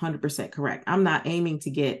it 100% correct, I'm not aiming to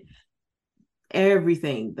get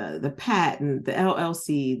everything, the patent, the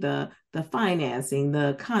LLC, the financing,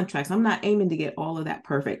 the contracts, I'm not aiming to get all of that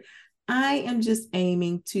perfect. I am just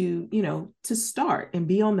aiming to, to start and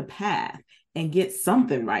be on the path and get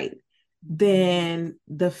something right. Then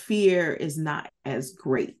the fear is not as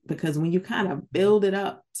great, because when you kind of build it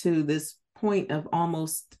up to this point of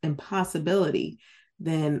almost impossibility,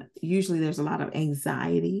 then usually there's a lot of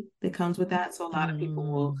anxiety that comes with that. So a lot of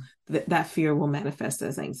people that fear will manifest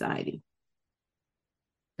as anxiety.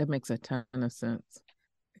 That makes a ton of sense.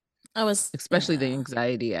 Especially the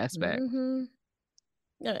anxiety aspect.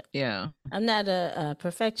 Yeah. I'm not a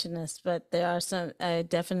perfectionist, but there are some, I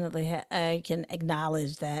definitely I can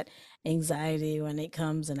acknowledge that anxiety when it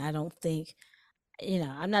comes, and I don't think,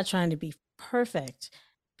 I'm not trying to be perfect,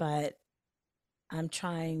 but I'm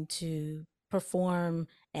trying to perform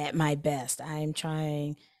at my best. I'm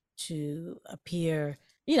trying to appear,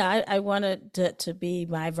 I wanted to be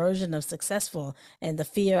my version of successful, and the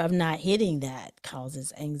fear of not hitting that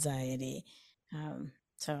causes anxiety.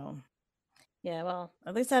 So yeah, well,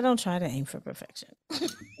 at least I don't try to aim for perfection.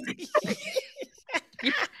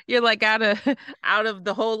 You're like, out of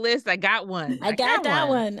the whole list, I got one. I got that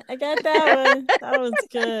one. That was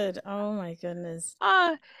good. Oh my goodness.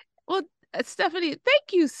 Well, Stephanie,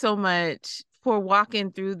 thank you so much for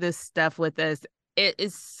walking through this stuff with us. It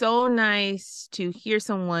is so nice to hear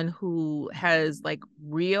someone who has like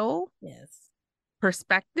real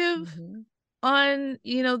perspective on,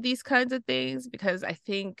 these kinds of things, because I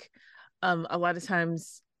think a lot of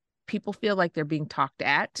times people feel like they're being talked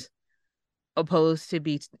at, opposed to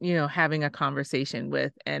be, having a conversation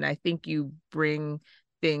with. And I think you bring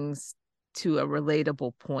things to a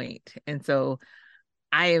relatable point. And so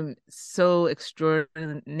I am so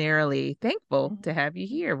extraordinarily thankful to have you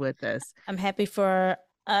here with us. I'm happy for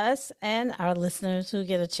us and our listeners who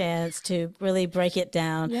get a chance to really break it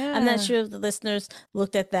down. Yeah. I'm not sure if the listeners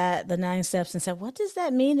looked at the 9 steps and said, what does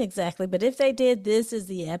that mean exactly? But if they did, this is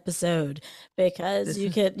the episode, because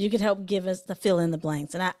you could help give us the fill in the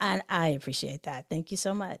blanks. And I appreciate that. Thank you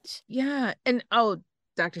so much. Yeah. And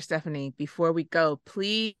Dr. Stephanie, before we go,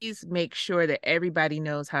 please make sure that everybody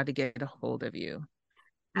knows how to get a hold of you.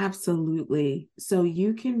 Absolutely. So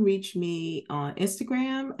you can reach me on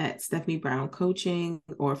Instagram at Stephanie Brown Coaching,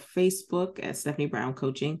 or Facebook at Stephanie Brown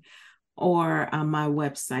Coaching, or on my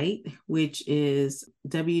website, which is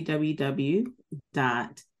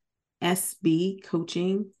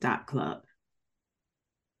www.sbcoaching.club.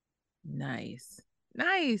 Nice.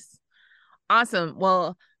 Awesome.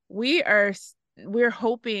 Well, we're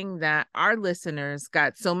hoping that our listeners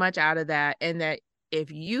got so much out of that, and that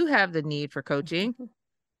if you have the need for coaching,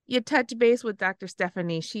 you touch base with Dr.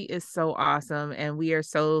 Stephanie. She is so awesome, and we are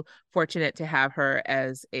so fortunate to have her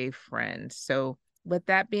as a friend. So with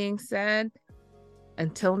that being said,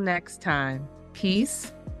 until next time,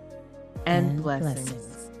 peace and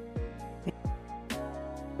blessings.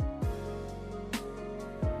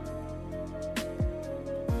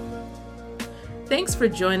 Thanks for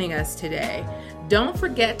joining us today. Don't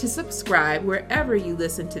forget to subscribe wherever you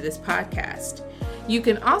listen to this podcast. You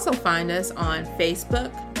can also find us on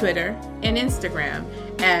Facebook, Twitter, and Instagram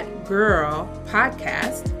at Girl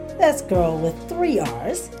Podcast. That's girl with 3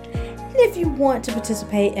 R's. And if you want to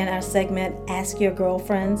participate in our segment, Ask Your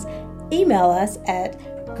Girlfriends, email us at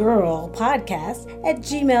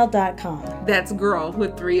girlpodcast@gmail.com. That's girl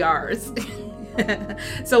with 3 R's.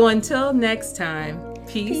 So until next time,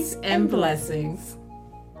 peace and blessings.